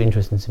think that was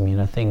interesting to me.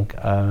 And I think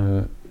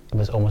it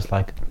was almost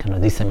like kind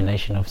of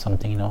dissemination of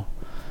something, you know,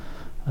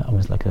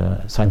 almost like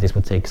a scientist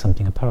would take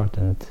something apart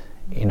and,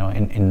 you know,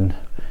 in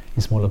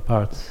smaller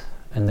parts,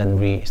 and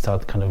then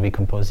start kind of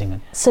recomposing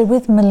it. So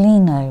with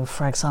Molino,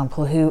 for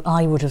example, who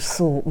I would have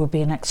thought would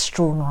be an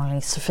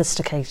extraordinarily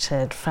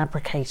sophisticated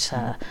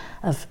fabricator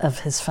of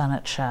his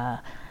furniture,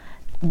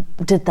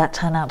 did that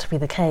turn out to be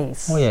the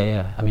case? Oh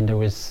yeah. I mean, there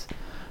was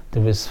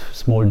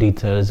small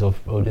details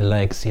of the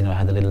legs, you know,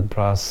 had a little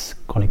brass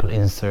conical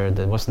insert.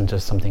 It wasn't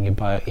just something you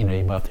buy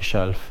off the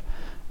shelf.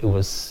 It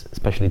was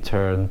specially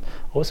turned.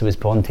 Also with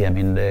Ponti, I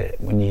mean,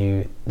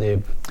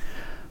 the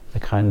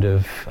kind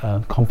of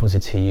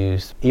composites he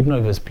used, even though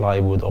it was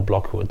plywood or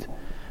blockwood,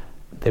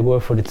 they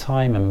were, for the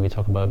time, I mean, we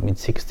talk about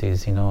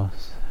mid-60s, you know,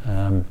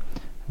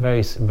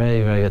 very,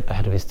 very, very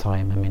ahead of his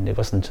time. I mean, it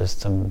wasn't just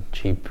some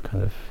cheap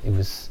kind of, it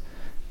was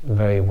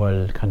very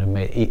well kind of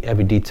made.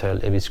 Every detail,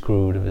 every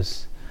screw, there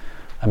was,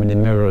 I mean, the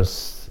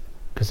mirrors,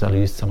 because I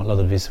used a lot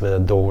of these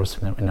with doors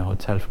in a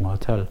hotel, from a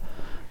hotel.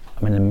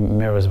 I mean, the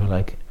mirrors were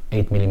like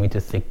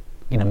 8mm thick,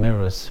 you know,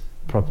 mirrors,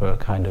 proper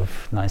kind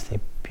of nicely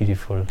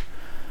beautiful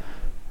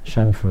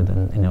chamfered,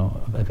 and, you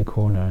know, every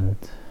corner,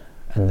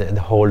 and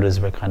the holders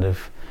were kind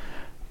of,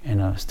 you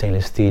know,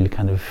 stainless steel,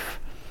 kind of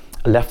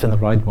a left and a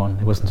right one.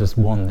 It wasn't just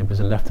one, it was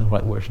a left and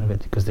right version of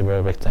it, because they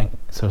were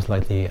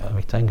slightly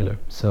rectangular.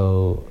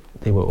 So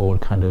they were all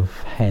kind of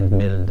hand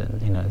milled,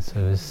 and, you know, so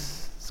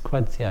it's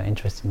quite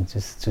interesting to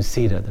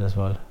see that as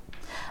well.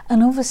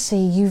 And obviously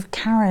you've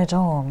carried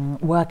on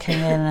working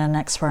in an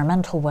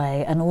experimental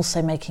way and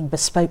also making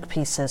bespoke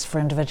pieces for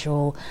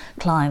individual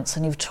clients,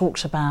 and you've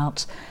talked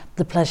about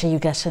the pleasure you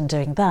get in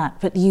doing that,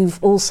 but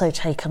you've also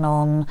taken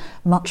on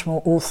much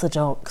more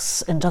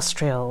orthodox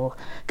industrial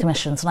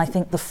commissions, and I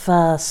think the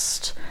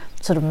first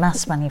sort of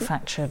mass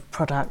manufactured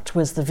product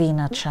was the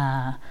Wiener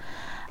chair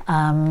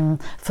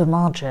for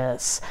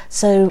Margis.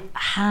 So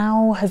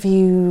how have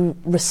you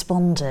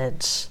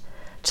responded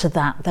to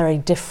that very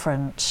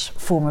different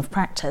form of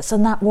practice?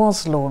 And that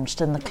was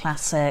launched in the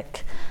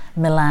classic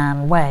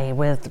Milan way,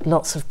 with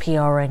lots of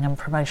PRing and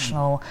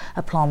promotional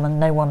aplomb, and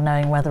no one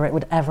knowing whether it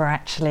would ever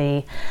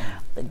actually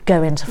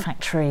go into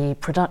factory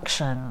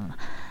production.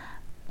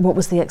 What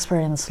was the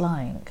experience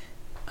like?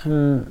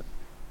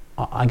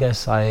 I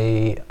guess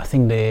I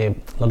think a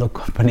lot of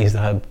companies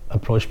that have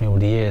approached me over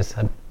the years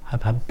have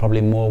had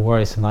probably more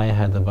worries than I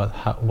had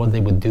about what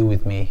they would do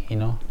with me, you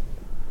know.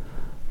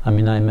 I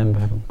mean, I remember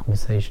having a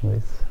conversation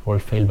with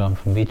Rolf Fehlbaum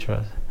from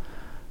Vitra,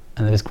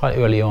 and it was quite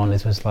early on.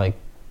 It was like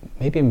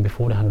maybe even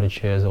before the 100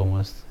 chairs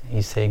almost.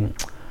 He's saying,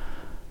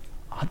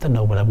 I don't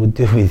know what I would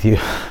do with you.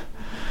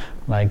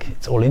 Like,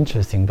 it's all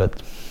interesting,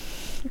 but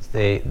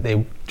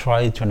they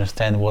try to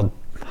understand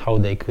how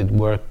they could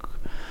work,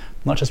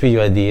 not just with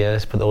your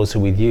ideas, but also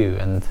with you.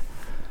 And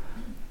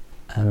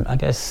I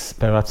guess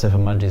Perazza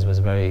from Margis was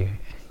very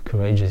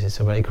courageous. He's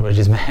a very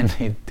courageous man.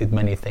 He did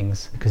many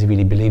things because he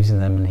really believes in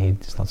them, and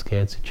he's not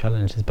scared to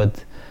challenge it.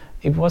 But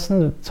it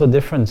wasn't so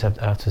different, I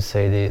have to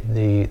say,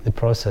 the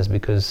process,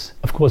 because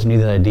of course you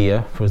need an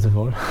idea, first of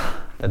all.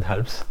 That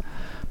helps.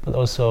 But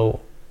also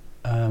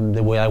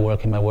the way I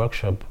work in my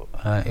workshop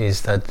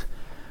is that,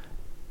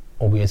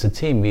 or we as a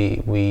team,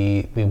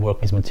 we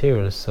work with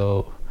materials.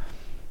 So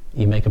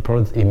you make a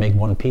product, you make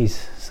one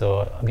piece.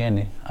 So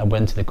again, I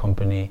went to the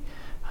company,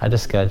 had a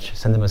sketch,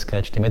 sent them a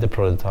sketch, they made a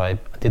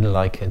prototype, I didn't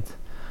like it,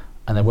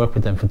 and I worked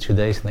with them for 2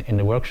 days in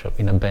the workshop,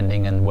 you know,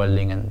 bending and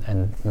welding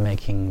and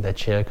making that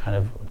chair kind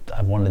of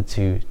I wanted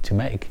to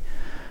make.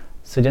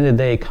 So at the end of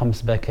the day, it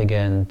comes back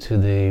again to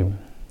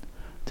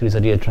this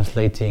idea of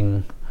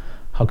translating.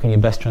 How can you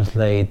best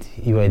translate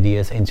your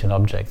ideas into an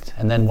object?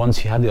 And then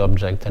once you have the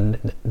object, then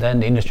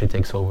the industry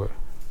takes over.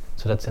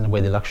 So that's in a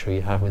way the luxury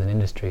you have with an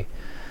industry,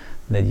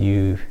 that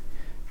you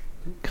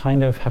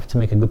kind of have to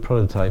make a good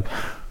prototype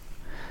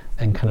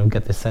and kind of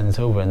get the sense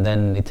over, and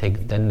then they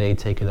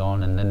take it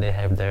on, and then they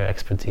have their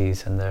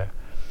expertise, and they're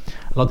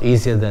a lot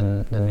easier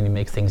than when you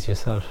make things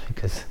yourself,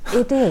 because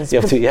it is.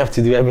 you have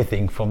to do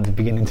everything from the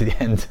beginning to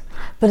the end.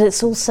 But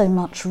it's also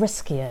much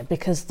riskier,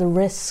 because the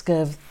risk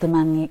of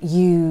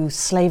you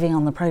slaving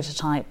on the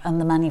prototype and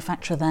the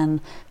manufacturer then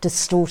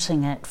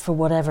distorting it for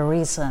whatever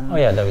reason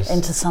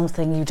into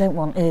something you don't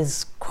want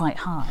is quite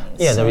high.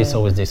 Yeah, there is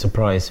always the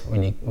surprise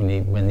when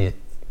you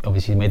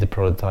obviously made the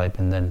prototype,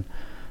 and then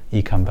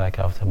you come back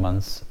after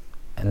months,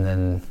 and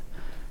then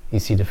you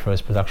see the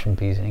first production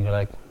piece, and you're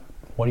like,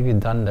 what have you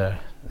done there?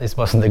 This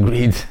wasn't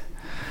agreed,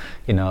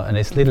 and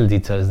it's little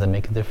details that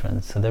make a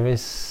difference. So there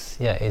is,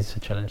 it's a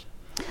challenge.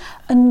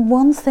 And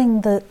one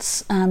thing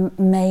that's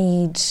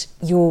made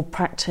your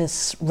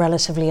practice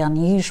relatively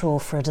unusual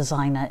for a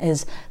designer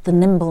is the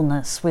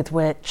nimbleness with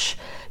which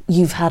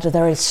you've had a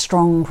very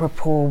strong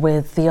rapport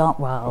with the art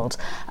world,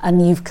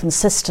 and you've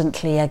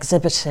consistently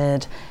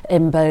exhibited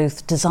in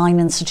both design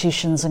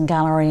institutions and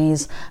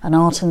galleries and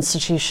art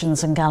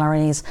institutions and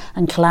galleries,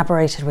 and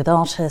collaborated with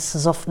artists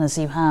as often as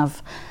you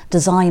have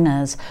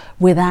designers,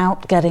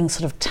 without getting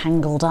sort of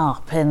tangled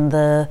up in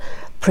the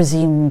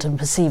presumed and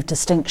perceived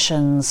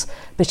distinctions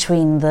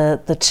between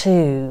the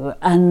two.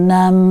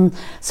 And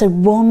so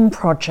one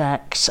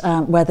project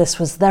where this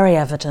was very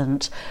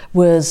evident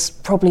was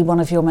probably one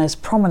of your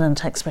most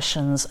prominent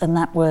exhibitions, and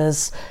that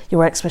was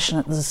your exhibition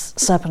at the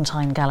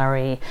Serpentine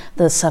Gallery,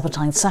 the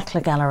Serpentine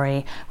Sackler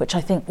Gallery, which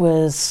I think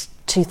was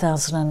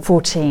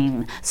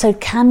 2014. So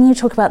can you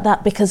talk about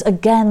that? Because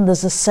again,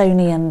 there's a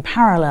Sonian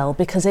parallel,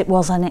 because it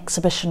was an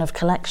exhibition of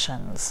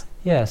collections.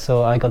 Yeah,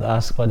 so I got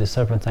asked by the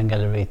Serpentine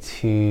Gallery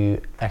to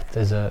act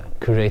as a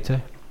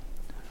curator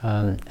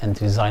and to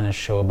design a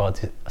show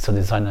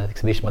design an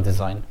exhibition about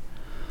design.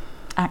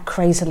 At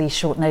crazily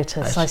short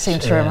notice, I seem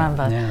to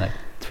remember. Yeah, like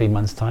 3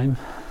 months' time,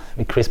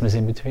 with Christmas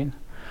in between.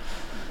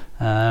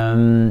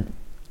 And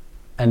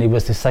it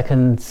was the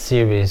second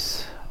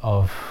series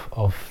of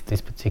this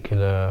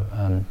particular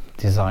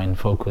design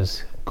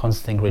focus.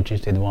 Constantine Ridges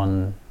did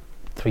one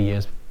 3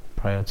 years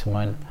prior to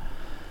mine.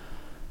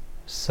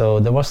 So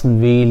there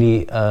wasn't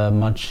really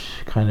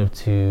much kind of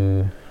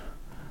to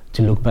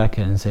look back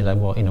at and say like,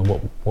 well,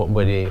 what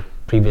were the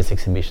previous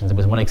exhibitions? There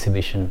was one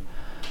exhibition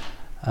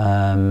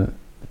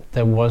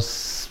that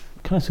was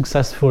kind of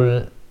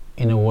successful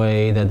in a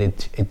way that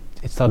it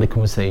started a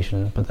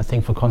conversation, but I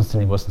think for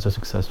Constantine it wasn't so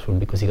successful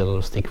because he got a lot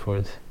of stick for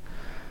it.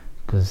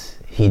 Because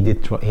he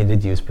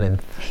did use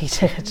plinth. He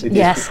did.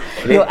 Yes,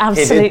 you're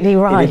absolutely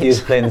right. He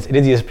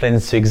did use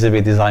plinth to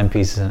exhibit design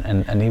pieces,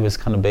 and he was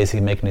kind of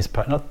basically making his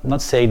part.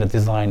 Not saying that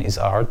design is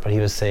art, but he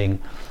was saying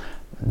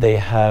they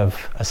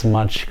have as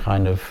much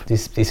kind of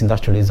these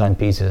industrial design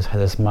pieces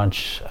had as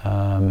much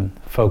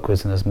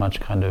focus and as much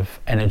kind of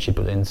energy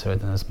put into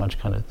it, and as much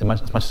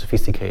as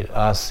sophisticated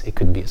as it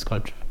could be a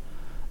sculpture.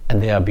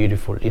 And they are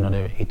beautiful.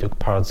 He took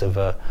parts of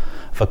a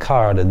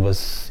car that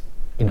was,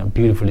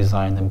 beautiful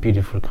design and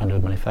beautiful kind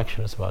of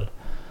manufacture as well.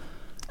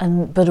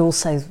 But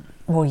also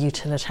more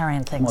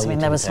utilitarian things.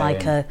 There was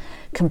like a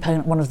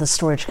component, one of the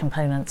storage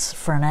components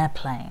for an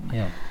airplane.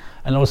 Yeah,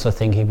 and also I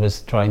think he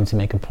was trying to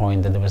make a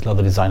point that there was a lot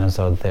of designers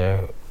out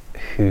there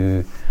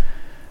who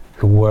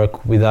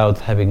work without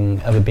having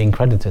ever been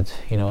credited.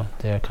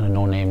 They're kind of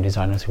no-name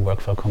designers who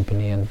work for a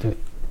company and do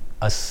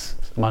as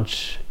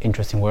much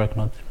interesting work,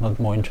 not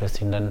more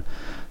interesting than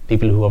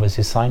people who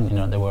obviously sign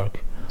their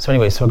work. So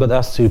anyway, I got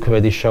asked to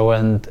curate this show,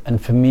 and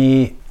for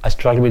me, I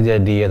struggled with the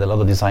idea that a lot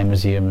of design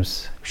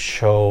museums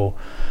show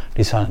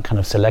this kind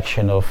of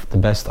selection of the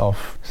best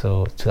of.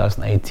 So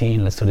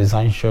 2018, let's do a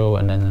design show,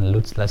 and then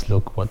let's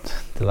look what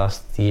the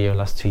last 2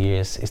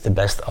 years is the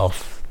best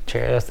of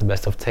chairs, the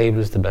best of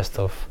tables, the best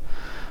of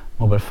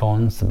mobile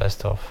phones, the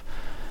best of.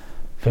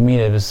 For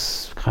me, it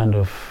was kind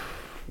of,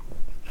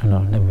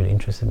 never really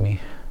interested me.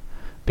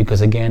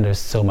 Because again, there's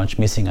so much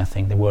missing, I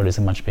think. The world is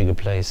a much bigger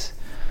place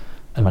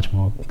and much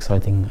more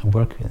exciting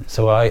work.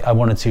 So I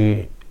wanted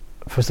to,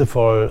 first of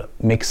all,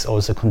 mix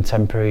also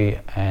contemporary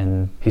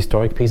and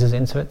historic pieces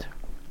into it.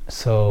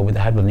 So with the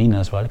help of Nina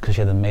as well, because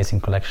she had an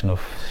amazing collection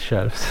of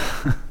shelves,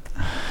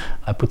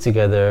 I put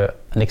together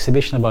an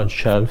exhibition about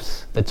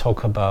shelves that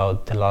talk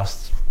about the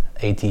last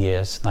 80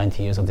 years,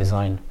 90 years of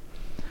design.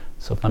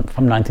 So from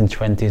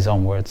 1920s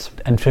onwards.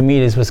 And for me,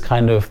 this was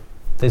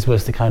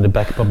the kind of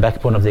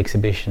backbone of the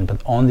exhibition.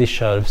 But on these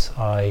shelves,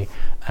 I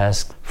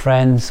asked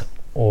friends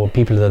or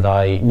people that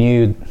I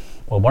knew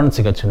or wanted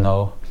to get to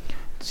know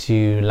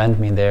to lend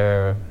me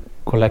their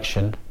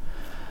collection.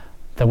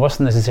 There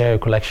wasn't necessarily a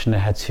collection that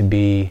had to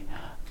be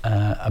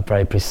a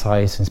very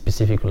precise and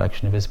specific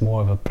collection. It was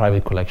more of a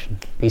private collection,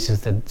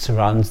 pieces that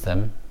surrounds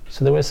them.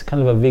 So there was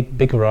kind of a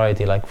big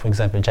variety. Like for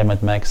example, Gemma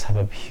and Max have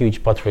a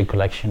huge pottery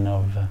collection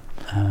of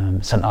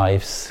St.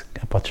 Ives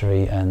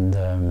pottery,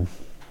 and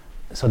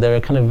so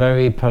they're kind of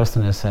very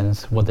personal in a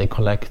sense what they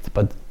collect,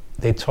 but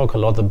they talk a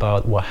lot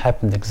about what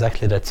happened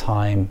exactly at that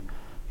time,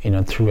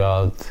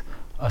 throughout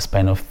a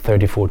span of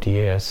 30-40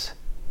 years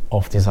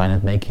of design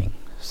and making.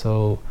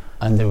 So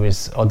And there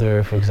is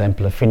other, for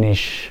example, a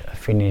Finnish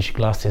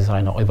glass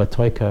designer, Oiva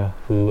Toika,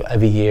 who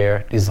every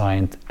year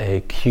designed a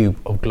cube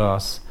of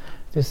glass.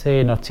 This is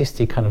an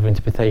artistic kind of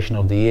interpretation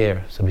of the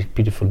air, so with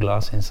beautiful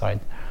glass inside.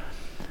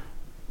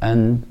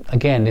 And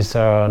again, these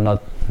are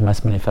not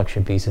mass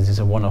manufactured pieces, these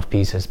are one-off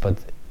pieces, but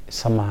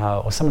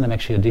somehow, or some of them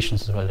actually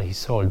editions as well that he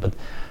sold, but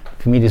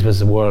for me this was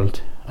the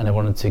world, and I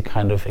wanted to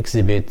kind of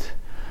exhibit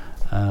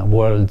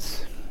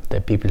worlds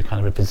that people kind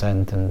of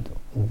represent and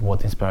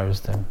what inspires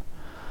them.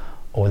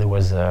 Or there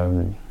was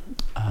a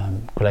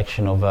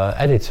collection of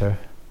editor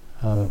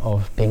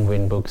of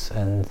Penguin books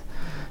and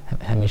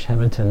Hamish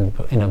Hamilton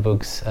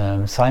books,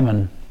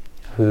 Simon,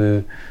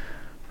 who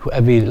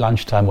every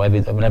lunchtime or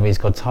whenever he's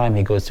got time,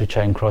 he goes to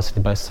Charing Cross and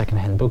he buys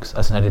second-hand books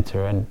as an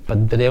editor.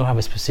 But they all have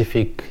a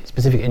specific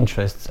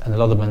interests, and a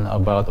lot of them are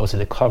about also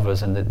the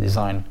covers and the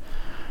design.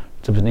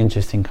 So it was an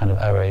interesting kind of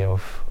array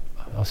of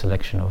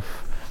selection of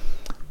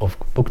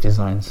book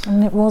designs.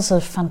 And it was a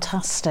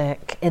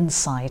fantastic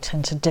insight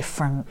into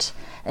different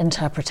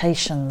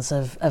interpretations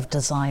of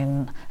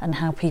design and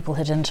how people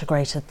had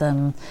integrated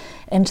them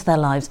into their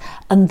lives.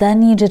 And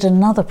then you did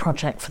another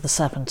project for the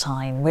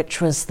Serpentine, which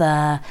was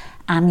their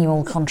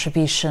annual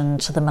contribution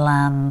to the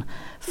Milan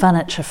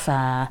Furniture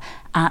Fair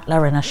at La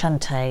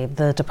Rinascente,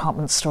 the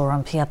department store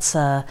on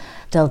Piazza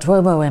del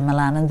Duomo in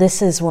Milan. And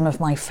this is one of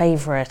my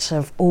favourite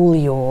of all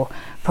your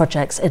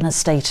projects in a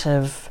state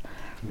of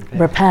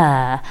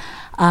repair.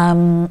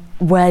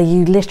 Where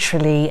you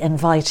literally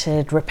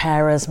invited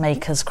repairers,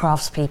 makers,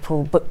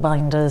 craftspeople,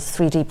 bookbinders,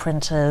 3D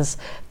printers,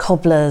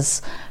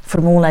 cobblers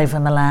from all over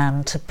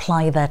Milan to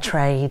ply their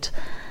trade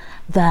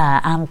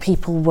there, and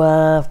people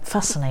were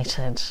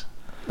fascinated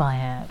by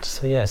it.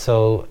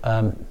 So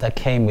that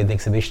came with the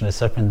exhibition of the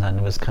Serpentine.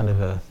 It was kind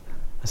of a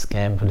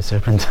scam for the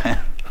Serpentine.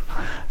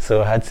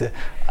 So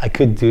I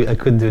could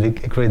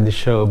create the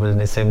show, but at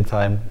the same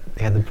time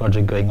they had the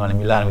project going on in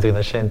Milan with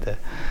Rinascente.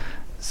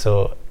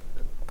 So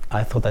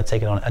I thought I'd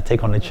take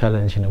on the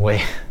challenge in a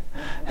way,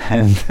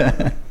 and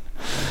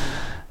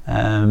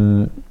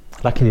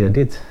luckily I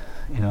did.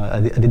 I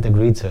did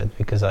agree to it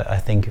because I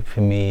think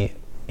for me,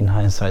 in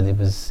hindsight,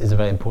 it's a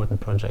very important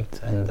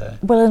project. And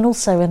and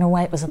also in a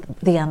way, it was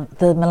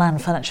the Milan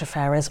Furniture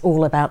Fair is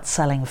all about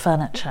selling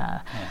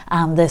furniture,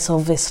 and this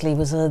obviously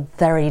was a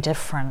very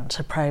different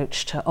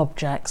approach to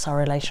objects, our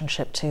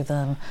relationship to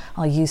them,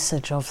 our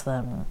usage of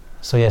them.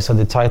 So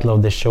the title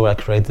of the show I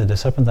created, the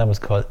Serpentine, was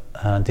called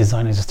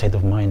Design is a State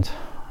of Mind.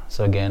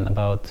 So again,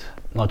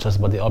 not just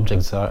what the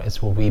objects are,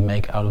 it's what we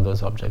make out of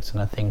those objects. And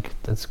I think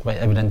that's quite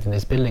evident in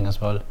this building as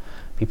well.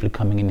 People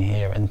coming in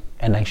here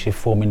and actually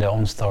forming their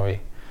own story.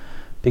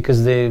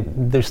 Because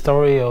their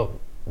story, or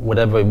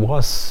whatever it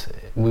was,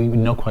 we're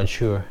not quite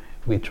sure.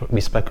 We're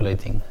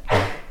speculating.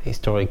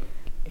 Historic,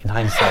 in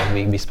hindsight,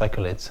 we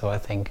speculate. So I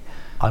think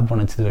I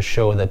wanted to do a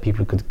show that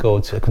people could go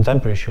to, a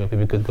contemporary show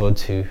people could go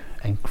to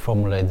and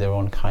formulate their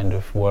own kind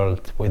of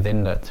world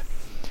within that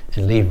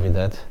and live with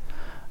that,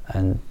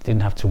 and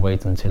didn't have to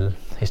wait until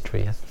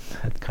history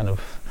had kind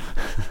of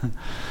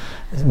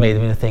made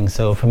it a thing.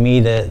 So for me,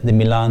 the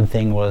Milan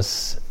thing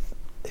was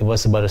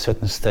about a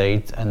certain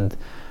state, and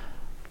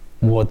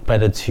what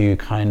better to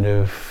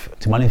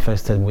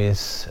manifest it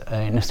with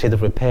in a state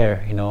of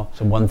repair,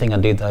 So one thing I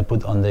did, I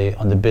put on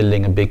the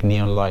building a big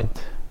neon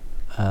light,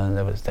 and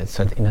that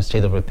said in a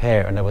state of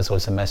repair, and there was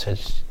also a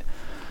message.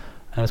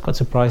 And I was quite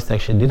surprised they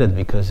actually did it,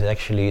 because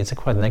it's a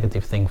quite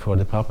negative thing for a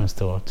department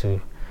store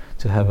to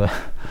have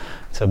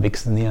a big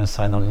neon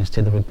sign on in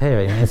state of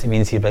repair. It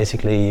means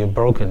you're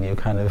broken. You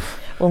kind of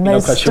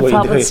most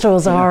department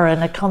stores are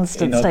in a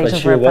constant state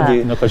of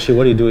repair. Not quite sure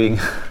what you're doing.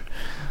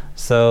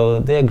 So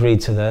they agreed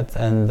to that,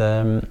 and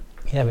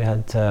we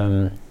had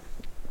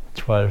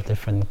 12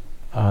 different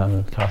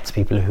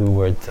craftspeople who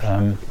would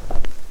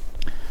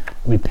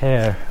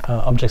repair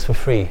objects for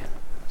free.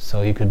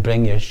 So you could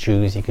bring your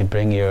shoes, you could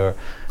bring your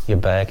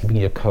bag, you could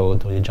bring your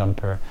coat or your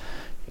jumper,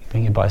 you could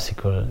bring your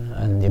bicycle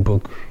and your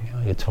book,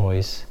 your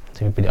toys.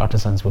 So the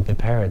artisans would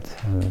repair it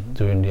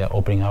during the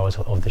opening hours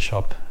of the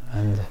shop.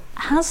 And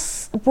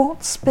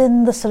what's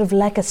been the sort of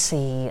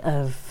legacy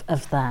of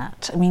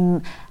that? I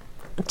mean,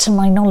 to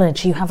my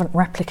knowledge, you haven't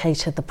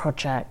replicated the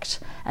project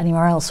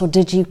anywhere else, or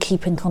did you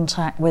keep in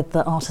contact with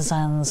the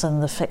artisans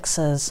and the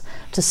fixers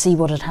to see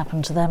what had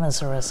happened to them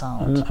as a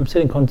result? I'm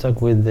still in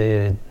contact with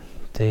the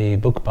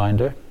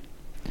bookbinder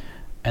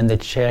and the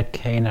chair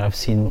cane.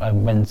 I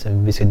went to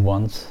visit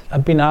once.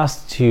 I've been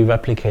asked to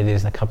replicate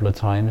this a couple of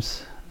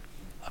times,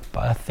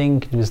 but I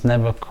think it was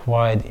never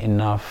quite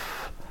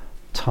enough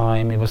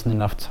time. It wasn't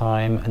enough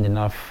time and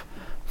enough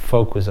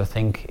focus. I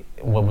think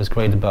what was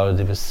great about it,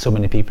 there was so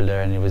many people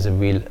there, and it was a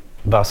real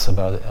buzz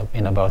about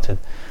it.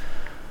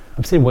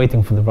 I'm still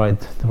waiting for the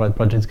right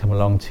project to come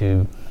along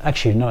to.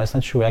 Actually, no, it's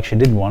not true. I actually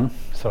did one.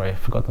 Sorry, I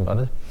forgot about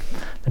it.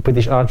 The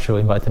British Art Show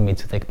invited me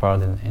to take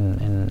part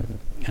in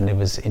and it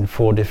was in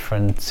 4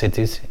 different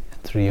cities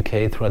through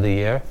UK throughout the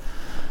year.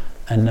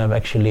 And I've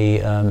actually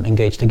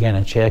engaged again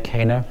a chair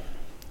caner,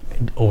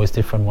 always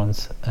different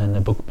ones, and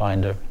a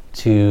bookbinder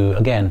to,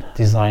 again,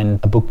 design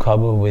a book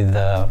cover with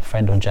a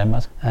friend of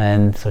Gemma's.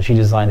 And so she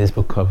designed these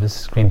book covers,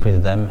 screen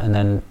printed them, and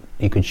then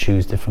you could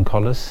choose different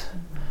colors.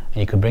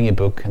 And you could bring your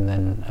book, and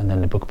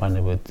then the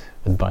bookbinder would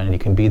bind it. You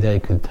can be there, you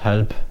could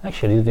help.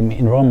 Actually, I did them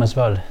in Rome as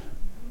well,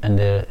 and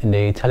in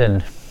the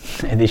Italian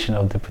edition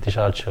of the British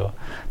Art Show,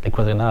 the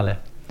Quadriennale.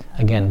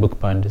 Again,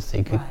 bookbinders, so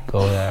you could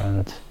go there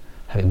and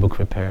have a book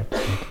repaired.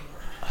 And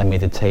I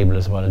made a table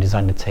as well, I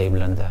designed the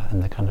table and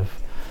the kind of,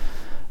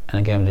 and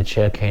again, with the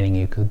chair caning,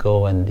 you could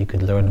go and you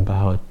could learn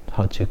about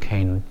how to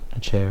cane a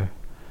chair.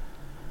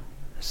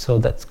 So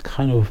that's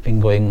kind of been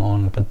going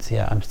on, but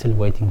yeah, I'm still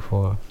waiting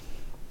for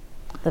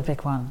the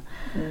big one.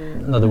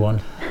 Another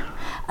one.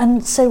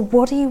 And so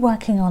what are you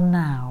working on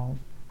now?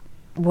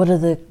 What are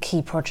the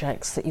key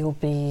projects that you'll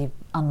be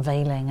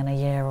unveiling in a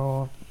year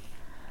or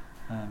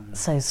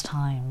so's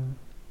time?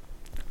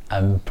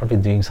 I'm probably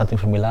doing something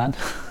for Milan.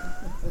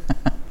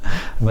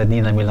 I met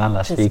Nina Milan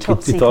last week.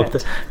 We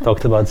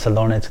talked about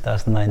Salone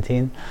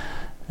 2019.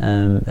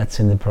 That's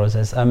in the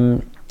process.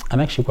 I'm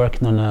actually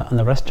working on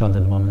a restaurant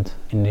at the moment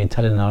in the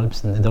Italian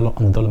Alps, on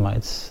the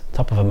Dolomites,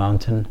 top of a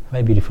mountain,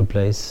 very beautiful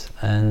place.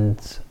 And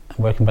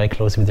I'm working very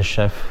closely with the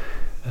chef,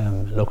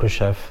 local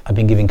chef. I've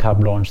been giving carte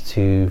blanche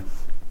to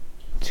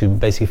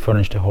basically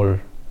furnish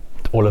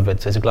all of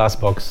it. So it's a glass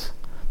box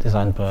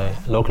designed by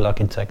a local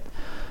architect,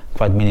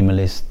 quite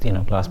minimalist,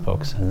 glass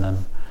box.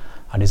 And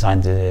I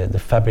designed the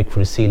fabric for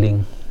the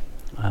ceiling,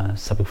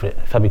 fabric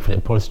for the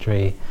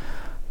upholstery,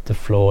 the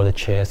floor, the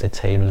chairs, the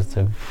tables,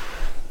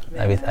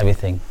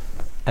 everything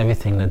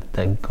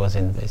that goes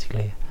in,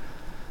 basically.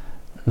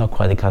 Not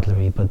quite the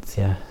cutlery, but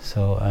yeah.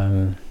 So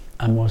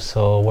I'm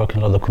also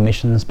working a lot of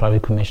commissions,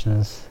 private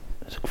commissions.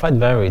 It's quite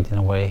varied in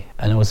a way.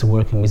 And also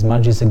working with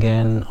Magis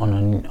again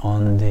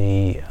on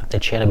the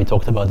chair that we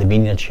talked about, the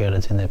Vigna chair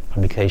that's in the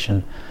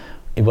publication.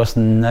 It was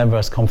never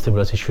as comfortable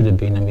as it should have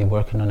been, and we're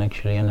working on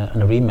actually on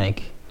a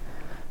remake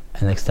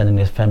and extending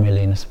the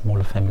family in a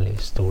smaller family,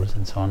 stools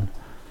and so on.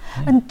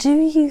 Yeah. And do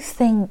you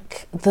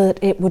think that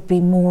it would be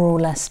more or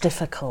less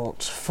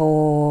difficult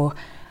for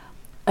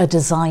a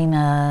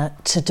designer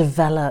to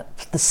develop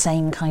the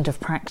same kind of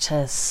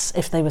practice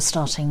if they were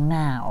starting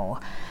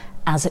now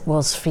as it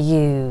was for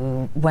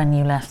you when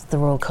you left the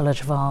Royal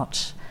College of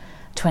Art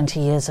 20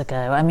 years ago?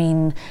 I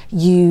mean,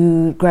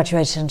 you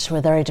graduated into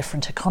a very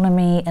different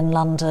economy in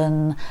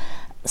London.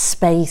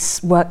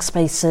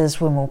 Workspaces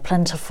were more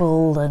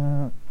plentiful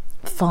and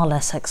far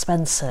less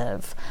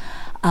expensive.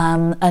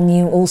 And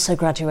you also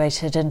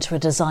graduated into a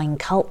design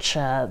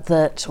culture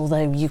that,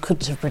 although you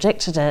couldn't have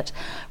predicted it,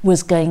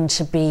 was going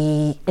to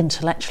be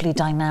intellectually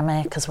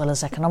dynamic as well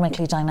as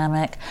economically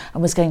dynamic,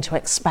 and was going to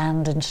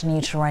expand into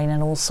new terrain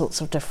in all sorts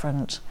of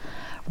different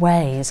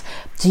ways.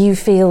 Do you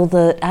feel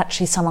that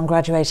actually someone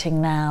graduating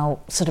now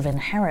sort of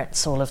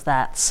inherits all of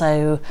that,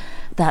 so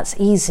that's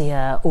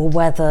easier, or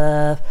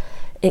whether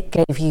it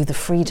gave you the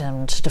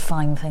freedom to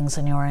define things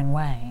in your own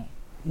way?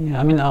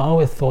 Yeah, I mean, I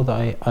always thought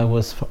I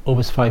was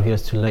always 5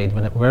 years too late.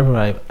 Wherever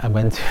I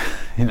went to,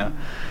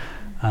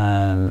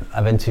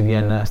 I went to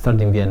Vienna,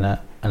 started in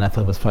Vienna, and I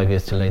thought it was 5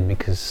 years too late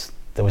because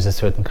there was a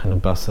certain kind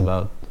of buzz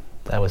about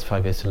that was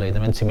 5 years too late. I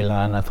went to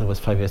Milan, I thought it was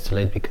 5 years too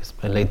late because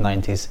by the late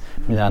 90s,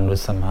 Milan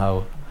was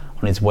somehow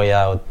on its way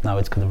out. Now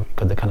it's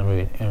got the kind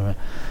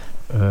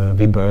of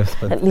rebirth.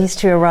 But at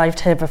least you arrived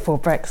here before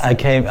Brexit.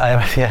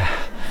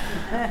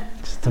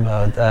 Just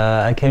about.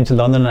 I came to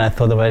London and I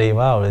thought already,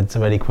 wow, it's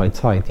already quite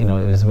tight. It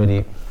was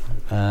really,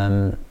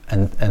 and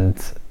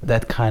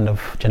that kind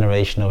of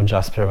generation of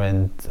Jasper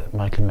and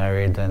Michael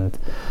Merritt and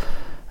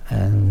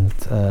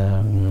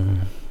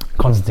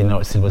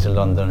Constantine still was in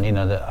London.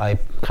 I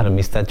kind of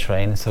missed that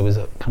train, so I was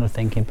kind of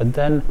thinking. But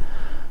then,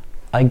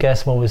 I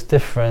guess what was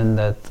different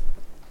that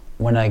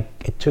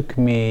it took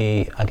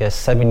me, I guess,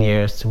 7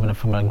 years from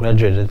when I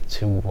graduated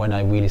to when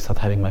I really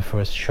started having my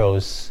first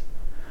shows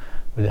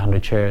with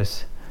 100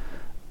 chairs.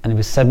 And it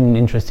was 7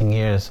 interesting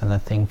years, and I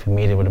think for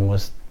me they were the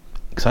most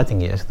exciting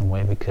years in a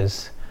way,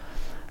 because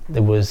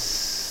there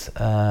was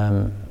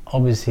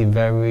obviously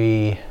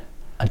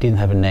I didn't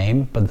have a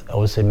name, but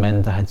also it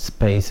meant I had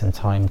space and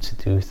time to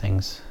do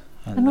things.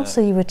 And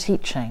also you were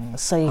teaching,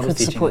 so you could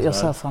support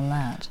yourself on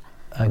that.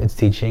 I was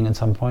teaching at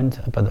some point,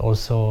 but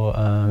also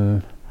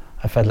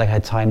I felt like I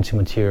had time to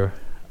mature.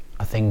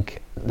 I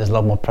think there's a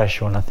lot more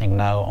pressure on, I think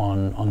now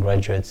on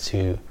graduates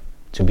to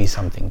be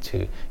something,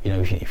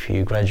 if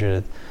you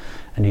graduate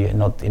and you're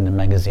not in a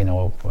magazine,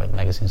 or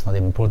magazine's not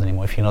even important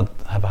anymore, if you not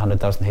have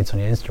 100,000 hits on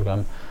your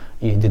Instagram,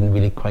 you didn't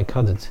really quite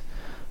cut it.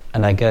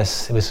 And I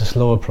guess it was a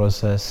slower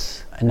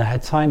process, and I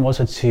had time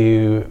also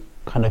to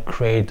kind of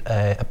create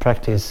a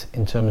practice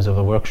in terms of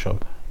a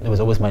workshop. It was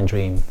always my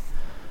dream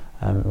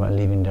when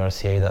leaving the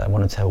RCA that I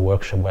wanted to have a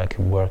workshop where I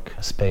could work,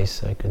 a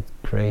space I could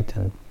create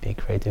and be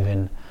creative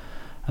in.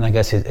 And I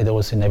guess it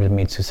also enabled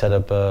me to set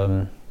up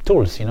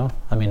tools,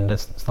 I mean,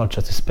 it's not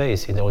just a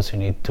space, you also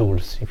need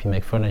tools. If you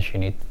make furniture,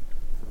 you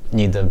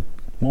need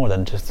more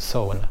than just a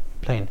saw and a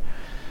plane.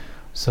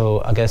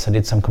 So I guess I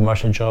did some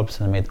commercial jobs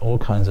and I made all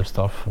kinds of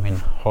stuff, I mean,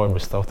 horrible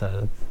stuff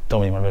that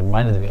don't even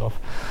reminded me of,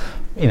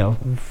 you know,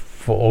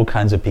 for all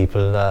kinds of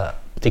people,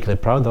 particularly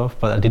proud of,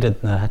 but I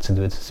didn't know how to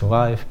do it to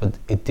survive. But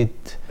it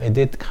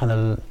did kind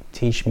of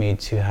teach me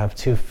to have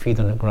 2 feet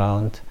on the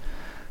ground,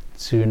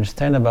 to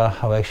understand about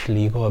how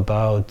actually you go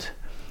about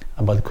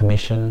the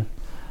commission,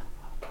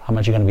 how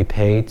much you're going to be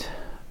paid,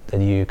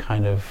 that you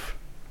kind of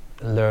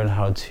learn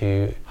how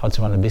to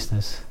run a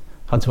business,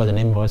 how to write an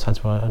invoice, how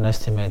to write an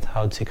estimate,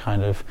 how to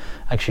kind of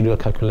actually do a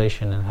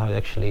calculation, and how to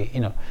actually, you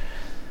know.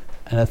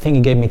 And I think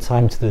it gave me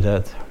time to do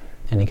that,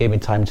 and it gave me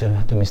time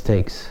to do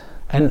mistakes,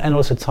 and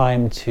also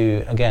time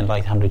to, again,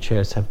 like 100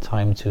 Chairs, have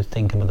time to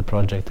think about the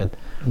project that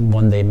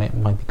one day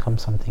might become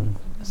something.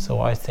 So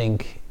I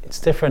think it's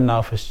different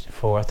now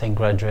for I think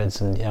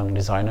graduates and young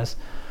designers.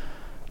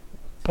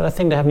 But I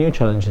think they have new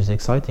challenges,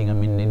 exciting. I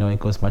mean, you know, it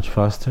goes much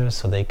faster,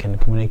 so they can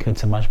communicate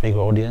to a much bigger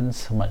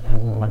audience,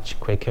 much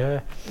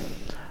quicker.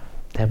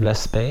 They have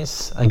less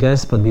space, I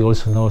guess, but we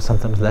also know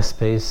sometimes less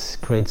space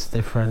creates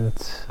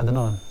different, I don't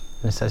know,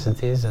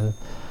 necessities, and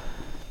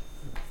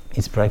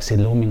it's Brexit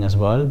looming as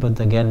well. But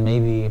again,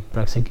 maybe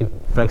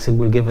Brexit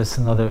will give us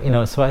another, you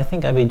know. So I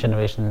think every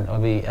generation,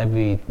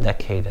 every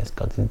decade has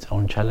got its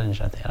own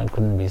challenge. I think I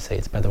couldn't really say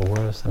it's better or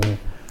worse. I mean,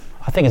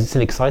 I think it's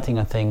still exciting,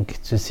 I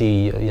think, to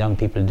see young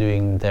people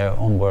doing their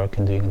own work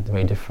and doing it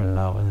very different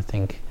now. And I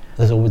think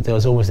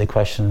there's always the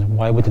question,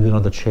 why would you do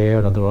another chair,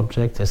 another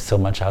object? There's so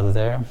much out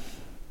there.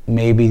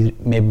 Maybe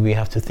we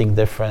have to think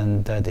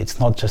different, that it's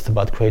not just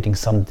about creating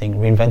something,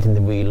 reinventing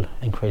the wheel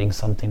and creating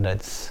something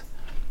that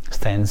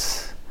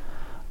stands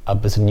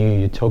up as a new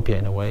utopia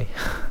in a way,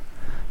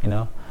 you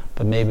know.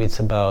 But maybe it's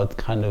about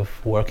kind of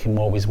working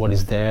more with what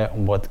is there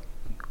and what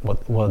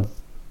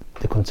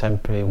the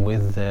contemporary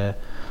with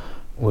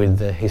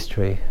the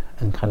history,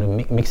 and kind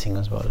of mixing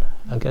as well.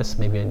 I guess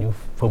maybe a new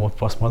form of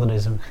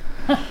postmodernism,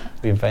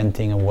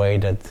 reinventing a way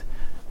that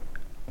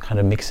kind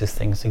of mixes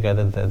things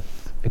together, that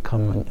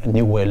become a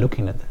new way of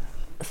looking at it.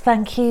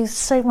 Thank you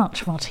so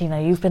much, Martino.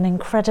 You've been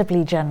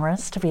incredibly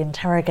generous to be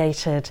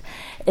interrogated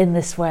in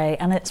this way,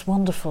 and it's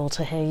wonderful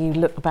to hear you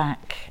look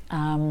back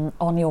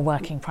on your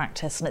working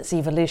practice and its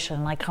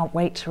evolution. I can't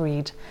wait to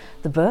read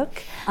the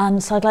book.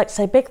 And so I'd like to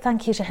say a big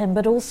thank you to him,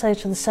 but also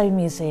to the Soane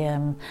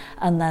Museum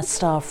and their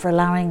staff for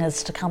allowing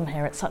us to come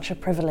here. It's such a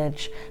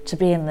privilege to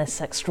be in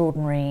this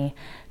extraordinary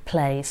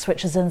place,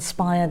 which has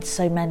inspired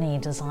so many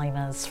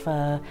designers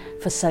for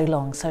so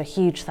long. So a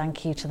huge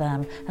thank you to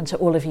them and to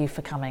all of you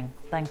for coming.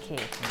 Thank you.